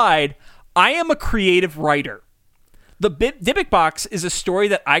replied, I am a creative writer. The Dybbuk box is a story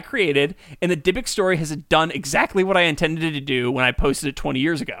that I created, and the Dybbuk story has done exactly what I intended to do when I posted it 20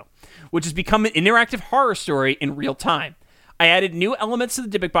 years ago, which has become an interactive horror story in real time. I added new elements to the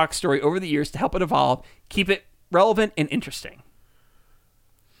Dybbuk box story over the years to help it evolve, keep it relevant and interesting.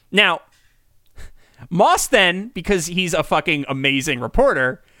 Now, Moss then, because he's a fucking amazing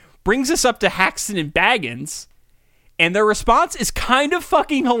reporter, brings us up to Haxton and Baggins, and their response is kind of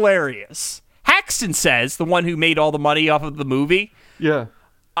fucking hilarious. Haxton says, the one who made all the money off of the movie, Yeah.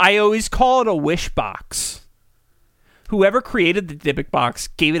 I always call it a wish box. Whoever created the Dybbuk box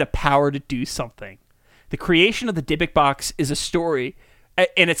gave it a power to do something. The creation of the Dybbuk box is a story,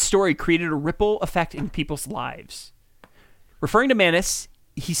 and its story created a ripple effect in people's lives. Referring to Mannis,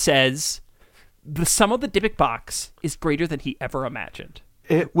 he says, the sum of the Dybbuk box is greater than he ever imagined.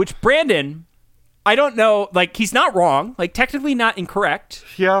 Which, Brandon, I don't know, he's not wrong, technically not incorrect.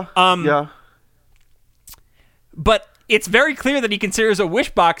 Yeah. Yeah. But it's very clear that he considers a wish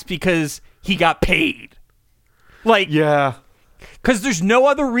box because he got paid. Yeah. Because there's no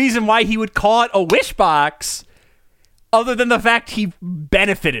other reason why he would call it a wish box other than the fact he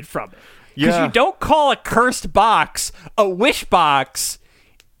benefited from it. Because Yeah. you don't call a cursed box a wish box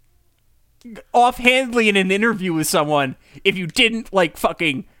offhandedly in an interview with someone if you didn't like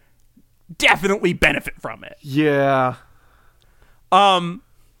fucking definitely benefit from it. Yeah.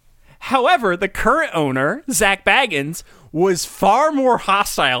 However, the current owner, Zach Baggins, was far more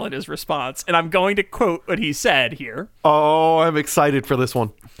hostile in his response, and I'm going to quote what he said here. Oh, I'm excited for this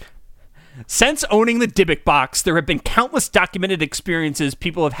one. Since owning the Dybbuk box, there have been countless documented experiences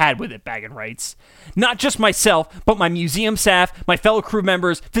people have had with it, Baggin writes. Not just myself, but my museum staff, my fellow crew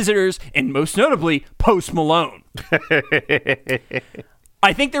members, visitors, and most notably, Post Malone.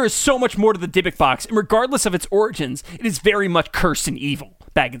 I think there is so much more to the Dybbuk box, and regardless of its origins, it is very much cursed and evil,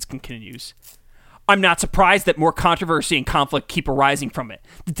 Baggins continues. I'm not surprised that more controversy and conflict keep arising from it.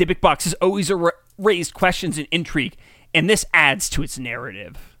 The Dybbuk box has always raised questions and intrigue, and this adds to its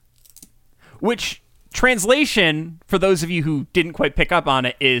narrative. Which, translation, for those of you who didn't quite pick up on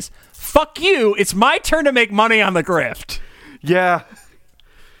it, is, fuck you, it's my turn to make money on the grift. Yeah.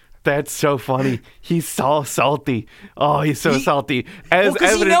 That's so funny. He's so salty. Oh, he's so salty. As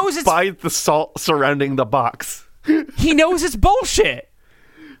evidenced by the salt surrounding the box. He knows it's bullshit.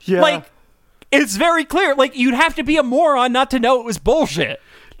 Yeah. Like, it's very clear. Like, you'd have to be a moron not to know it was bullshit.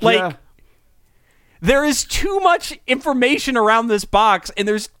 Like, yeah. There is too much information around this box,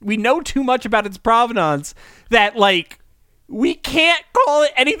 and we know too much about its provenance that, like, we can't call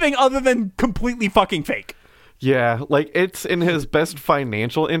it anything other than completely fucking fake. Yeah, like, it's in his best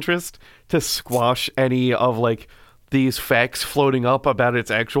financial interest to squash any of, like, these facts floating up about its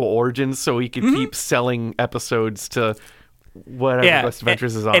actual origins so he can keep selling episodes to whatever Ghost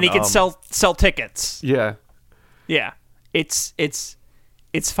Adventures is on. And he can sell tickets. Yeah. Yeah.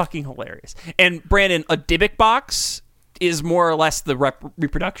 It's fucking hilarious. And Brandon, a Dybbuk box is more or less the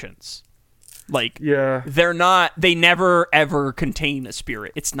reproductions. Like, yeah, they never ever contain a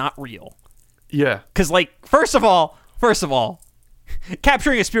spirit. It's not real. Yeah. Because, like, first of all,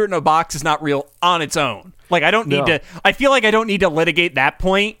 capturing a spirit in a box is not real on its own. Like, I feel like I don't need to litigate that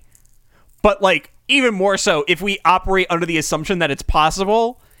point. But, like, even more so, if we operate under the assumption that it's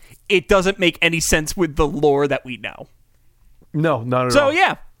possible, it doesn't make any sense with the lore that we know. No, not at So, all.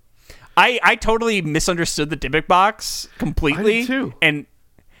 yeah. I totally misunderstood the Dybbuk box completely. I did too. And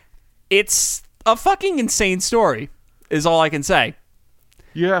it's a fucking insane story, is all I can say.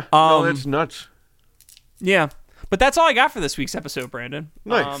 Yeah. No, that's nuts. Yeah. But that's all I got for this week's episode, Brandon.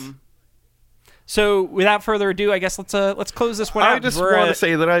 Nice. So, without further ado, I guess let's close this one out. I just want to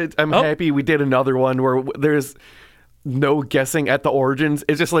say that I'm happy we did another one where there's no guessing at the origins.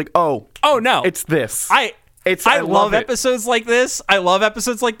 It's just like, oh no, it's this. I love episodes like this. I love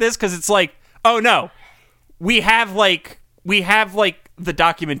episodes like this because it's like, oh no, we have the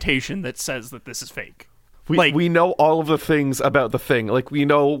documentation that says that this is fake. We know all of the things about the thing. Like, we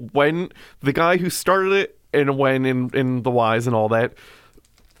know when the guy who started it and when in the whys and all that.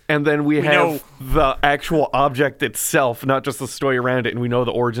 And then we have the actual object itself, not just the story around it, and we know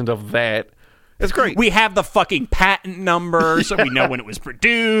the origins of that. It's great. We have the fucking patent number, so we know when it was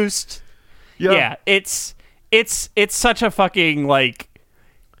produced. Yeah, it's such a fucking, like,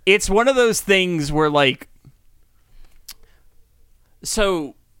 it's one of those things where, like,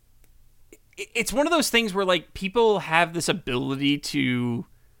 so it's one of those things where, like, people have this ability to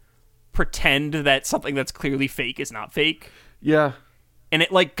pretend that something that's clearly fake is not fake. Yeah. And it,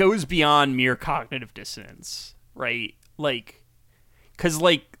 like, goes beyond mere cognitive dissonance, right? Like, because,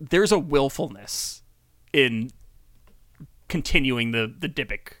 like, there's a willfulness in continuing the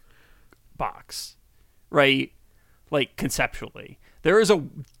Dybbuk box, right? Like, conceptually. There is a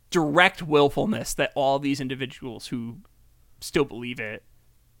direct willfulness that all these individuals who still believe it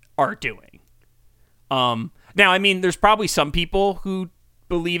are doing. Now, I mean, there's probably some people who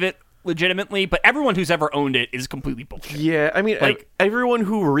believe it legitimately, but everyone who's ever owned it is completely bullshit. Yeah, I mean, like, everyone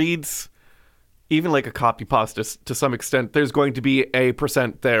who reads even like a copy pasta to some extent, there's going to be a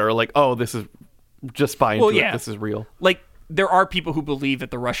 % that are like, oh, this is just buy into it. This is real. Like, there are people who believe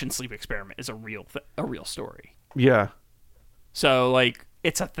that the Russian sleep experiment is a real story. Yeah. So, like,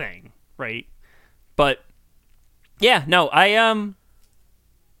 it's a thing, right? But yeah, no,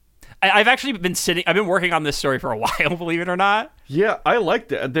 I've actually I've been working on this story for a while, believe it or not. Yeah, I like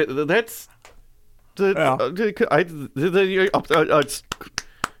that. That's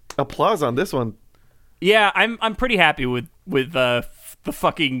applause on this one. Yeah, I'm pretty happy with the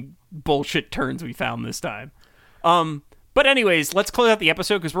fucking bullshit turns we found this time. But anyways, let's close out the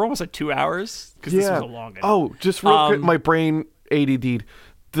episode because we're almost at 2 hours because this was a long one. Oh, just real quick, my brain ADD'd.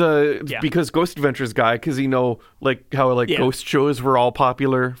 Because Ghost Adventures guy, because like how ghost shows were all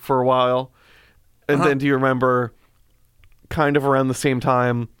popular for a while, and then do you remember, kind of around the same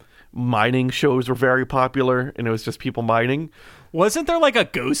time, mining shows were very popular, and it was just people mining. Wasn't there like a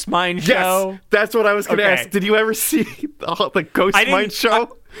Ghost Mine show? Yes, that's what I was going to Okay. ask. Did you ever see the Ghost I didn't- Mine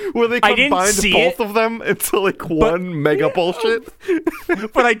show where they I didn't combined see both it. of them into like one mega bullshit?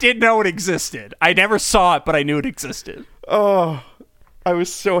 But I did know it existed. I never saw it, but I knew it existed. Oh, I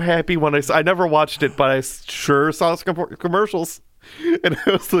was so happy when I never watched it, but I sure saw some commercials, and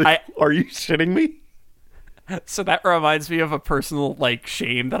I was like, "Are you shitting me?" So that reminds me of a personal like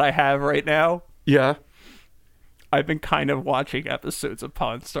shame that I have right now. Yeah. I've been kind of watching episodes of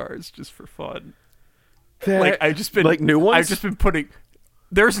Pawn Stars just for fun. That- Like I've just been like new ones. I've just been putting.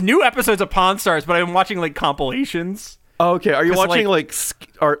 There's new episodes of Pawn Stars, but I've been watching like compilations. Oh, okay, are you 'Cause, watching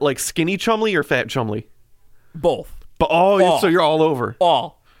like Skinny Chumley or Fat Chumley? Both, But so you're all over.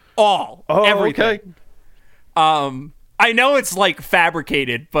 all, Oh, everything. okay. I know it's like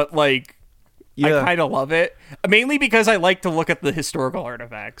fabricated, but like Yeah. I kind of love it. Mainly because I like to look at the historical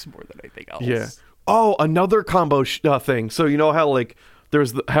artifacts more than anything else. Yeah. Oh, another combo thing. So you know how like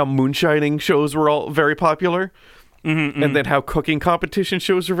there's how moonshining shows were all very popular, and then how cooking competition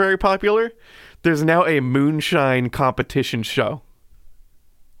shows were very popular. There's now a moonshine competition show.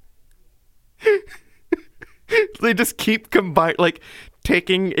 They just keep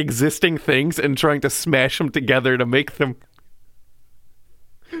taking existing things and trying to smash them together to make them.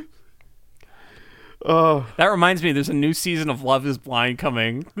 Oh, That reminds me, there's a new season of Love Is Blind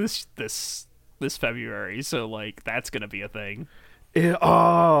coming this February, so like that's gonna be a thing. yeah,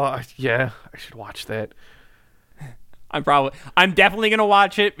 I should watch that. I'm definitely gonna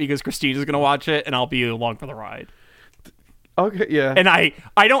watch it because Christina's gonna watch it, and I'll be along for the ride. Okay, yeah. And I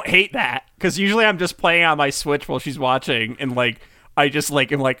don't hate that because usually I'm just playing on my Switch while she's watching, and like I just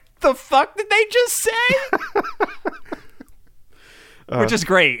like am like, the fuck did they just say? Which is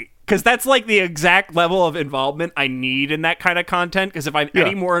great because that's like the exact level of involvement I need in that kind of content. Because if I'm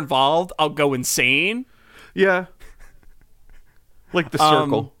any more involved, I'll go insane. Yeah. Like The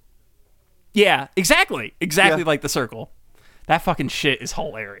Circle. Yeah, exactly Yeah. like The Circle. That fucking shit is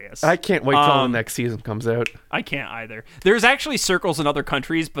hilarious. I can't wait till the next season comes out. I can't either. There's actually circles in other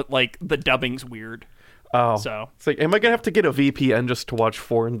countries, but like the dubbing's weird. Oh. So It's like, am I going to have to get a VPN just to watch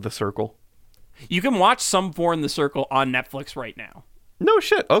Foreign The Circle? you can watch some Foreign The Circle on Netflix right now. No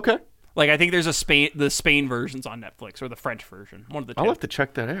shit. Okay. Like I think there's the Spain version's on Netflix or the French version, one of the two. I'll have to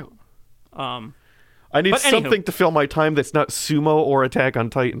check that out. I need but anywho. something to fill my time that's not Sumo or Attack on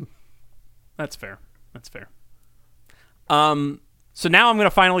Titan. That's fair. So now I'm going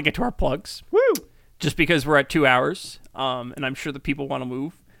to finally get to our plugs. Woo! Just because we're at 2 hours, and I'm sure the people want to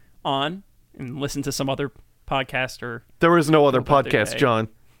move on and listen to some other podcast or... There was no other About their podcast, day. John.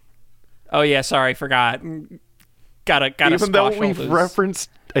 Oh, yeah, sorry, forgot. Gotta Even though squash all we've those. referenced,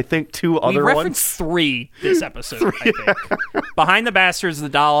 I think, two other We ones. referenced 3 this episode, I think. Behind the Bastards, The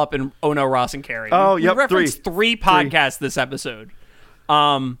Dollop, and Oh No, Ross and Carrie. Oh, we yep, referenced 3 podcasts this episode.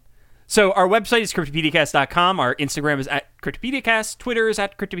 So our website is cryptopediacast.com. Our Instagram is at cryptopediacast. Twitter is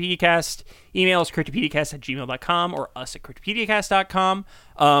at cryptopediacast. Email is cryptopediacast@gmail.com or us at cryptopediacast.com.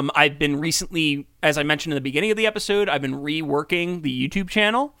 I've been recently, as I mentioned in the beginning of the episode, I've been reworking the YouTube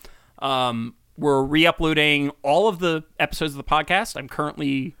channel. We're re-uploading all of the episodes of the podcast. I'm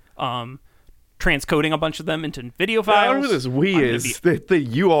currently transcoding a bunch of them into video files. I don't know who this we I'm gonna is that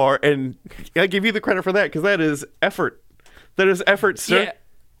you are, and I give you the credit for that because that is effort. That is effort, sir. Yeah.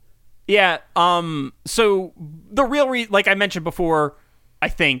 Yeah. So the real like I mentioned before, I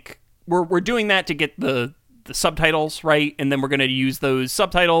think we're doing that to get the subtitles right, and then we're going to use those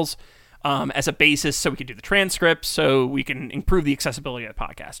subtitles as a basis so we can do the transcripts, so we can improve the accessibility of the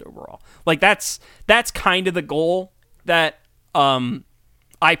podcast overall. Like that's kind of the goal that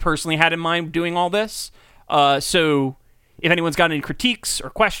I personally had in mind doing all this. So if anyone's got any critiques or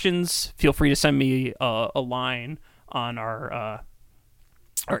questions, feel free to send me a line on our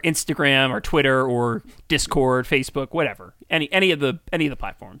Instagram or Twitter or Discord, Facebook, whatever. Any of the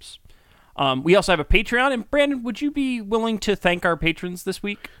platforms. We also have a Patreon. And Brandon, would you be willing to thank our patrons this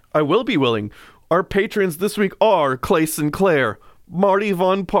week? I will be willing. Our patrons this week are Clay Sinclair, Marty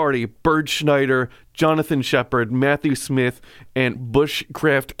Von Party, Bird Schneider, Jonathan Shepard, Matthew Smith, and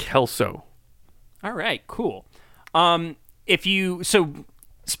Bushcraft Kelso. All right, cool. Spotify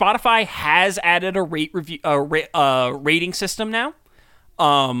has added a rating system now.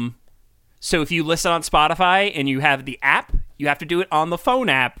 So if you listen on Spotify and you have the app, you have to do it on the phone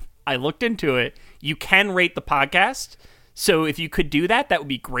app. I looked into it. You can rate the podcast. So if you could do that, that would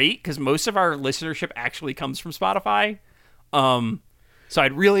be great because most of our listenership actually comes from Spotify. So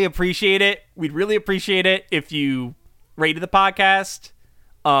I'd really appreciate it. We'd really appreciate it if you rated the podcast.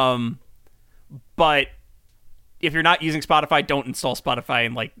 But if you're not using Spotify, don't install Spotify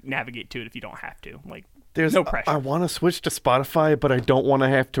and like navigate to it if you don't have to. Like No pressure. I want to switch to Spotify, but I don't want to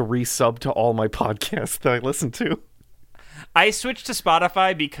have to resub to all my podcasts that I listen to. I switched to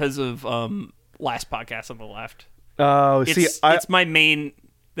Spotify because of last podcast on the left. Oh, It's my main.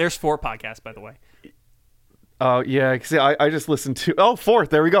 There's 4 podcasts, by the way. Oh, yeah. See, I just listened to... Oh, 4th.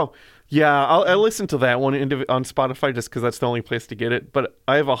 There we go. Yeah, I listened to that one on Spotify just because that's the only place to get it. But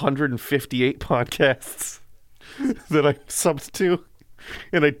I have 158 podcasts that I subbed to,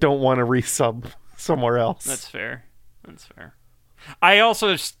 and I don't want to resub somewhere else. That's fair. I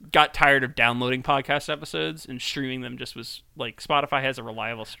also just got tired of downloading podcast episodes and streaming them. Just was like Spotify has a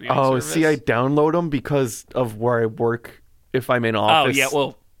reliable streaming service. See, I download them because of where I work. If I'm in office.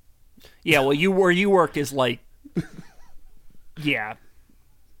 Oh yeah, well, where you work is like, yeah,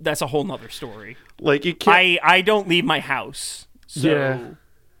 that's a whole nother story. Like you can't. I don't leave my house, so Yeah.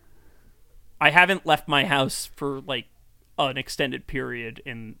 I haven't left my house for like an extended period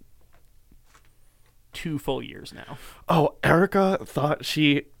in 2 full years now. Oh, Erica thought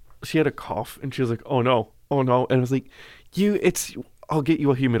she had a cough, and she was like, "Oh no," and I was like, I'll get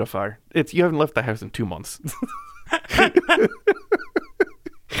you a humidifier. You haven't left the house in 2 months." And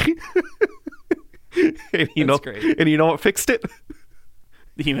That's great. And you know what fixed it?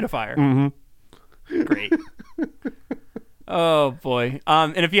 The humidifier. Mm-hmm. Great. Oh boy.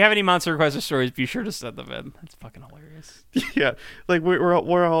 And if you have any monster requests or stories, be sure to send them in. That's fucking hilarious. Yeah, like we're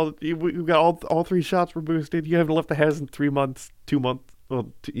all we've got all 3 shots were boosted. You haven't left the house in 3 months, 2 months.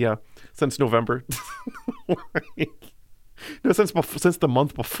 Well, since November. No, since the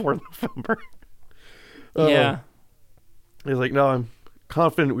month before November. Yeah. He's like, no, I'm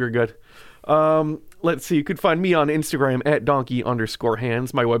confident we're good. Let's see. You could find me on Instagram at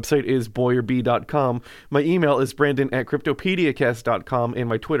donkey_hands. My website is boyerb.com. My email is brandon@cryptopediacast.com, and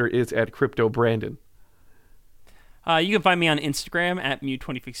my Twitter is @cryptobrandon. You can find me on Instagram at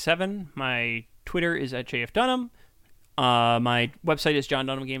Mew2057. My Twitter is @JFDunham. My website is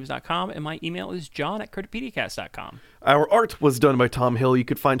johndunhamgames.com, and my email is john@cryptopediacast.com. Our art was done by Tom Hill. You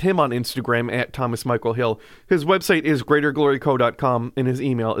could find him on Instagram at ThomasMichaelHill. His website is greatergloryco.com, and his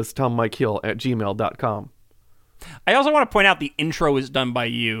email is tommikehill@gmail.com. I also want to point out the intro is done by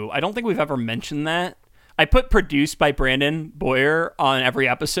you. I don't think we've ever mentioned that. I put produced by Brandon Boyer on every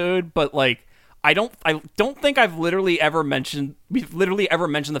episode, but like I don't think we've literally ever mentioned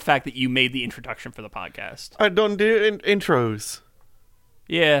the fact that you made the introduction for the podcast. I don't do intros.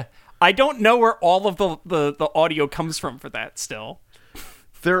 Yeah. I don't know where all of the audio comes from for that still.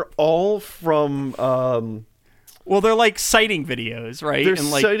 They're all from well, they're like sighting videos, right? They're and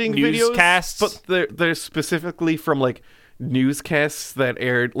like sighting newscasts. videos, but they're specifically from like newscasts that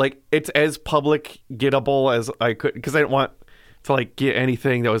aired. Like it's as public gettable as I could, because I didn't want to like get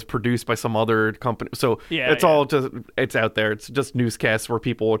anything that was produced by some other company. So all just, it's out there. It's just newscasts where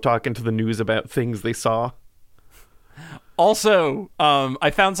people were talking to the news about things they saw. Also, I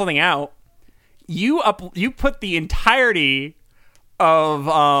found something out. You put the entirety of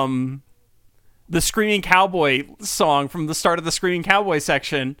the Screaming Cowboy song from the start of the Screaming Cowboy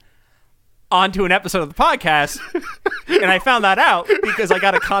section onto an episode of the podcast, and I found that out because I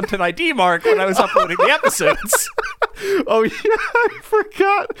got a content ID mark when I was uploading the episodes. Oh yeah, I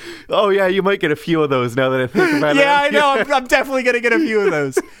forgot. Oh yeah, you might get a few of those now that I think about it. Yeah, I know. I'm definitely gonna get a few of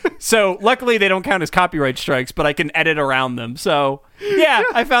those. So luckily they don't count as copyright strikes, but I can edit around them. So yeah,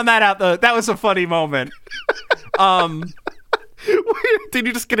 I found that out. That was a funny moment. Did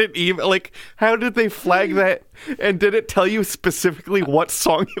you just get an email? Like, how did they flag that? And did it tell you specifically what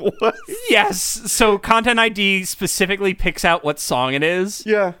song it was? Yes. So Content ID specifically picks out what song it is.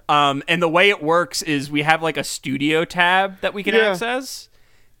 Yeah. And the way it works is we have like a studio tab that we can access,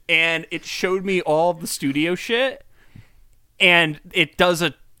 and it showed me all of the studio shit, and it does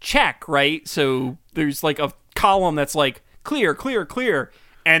a check, right? So there's like a column that's like clear, clear, clear,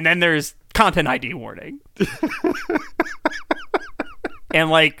 and then there's Content ID warning. And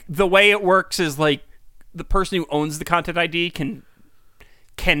like the way it works is like the person who owns the Content ID can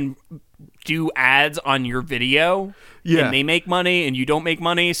do ads on your video, and they make money and you don't make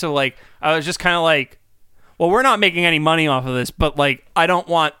money. So like I was just kind of like, well, we're not making any money off of this, but like I don't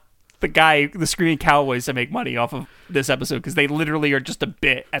want the Screaming Cowboys to make money off of this episode because they literally are just a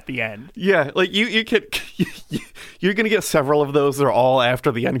bit at the end. Yeah, like you're gonna get several of those. They're all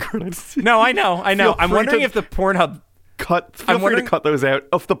after the end credits. No, I know. I'm wondering if the Pornhub feel free to cut those out.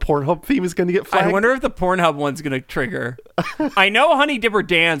 If the Pornhub theme is going to get flagged. I wonder if the Pornhub one's going to trigger. I know Honey Dipper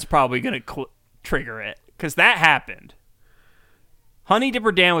Dan's probably going to trigger it, because that happened. Honey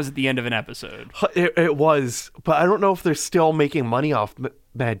Dipper Dan was at the end of an episode. It was, but I don't know if they're still making money off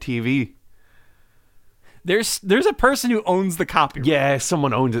Mad TV. There's a person who owns the copyright. Yeah,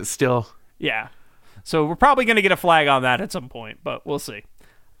 someone owns it still. Yeah. So we're probably going to get a flag on that at some point, but we'll see.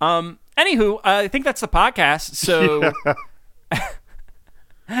 Anywho, I think that's the podcast. So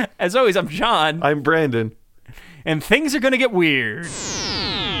as always, I'm John. I'm Brandon. And things are going to get weird.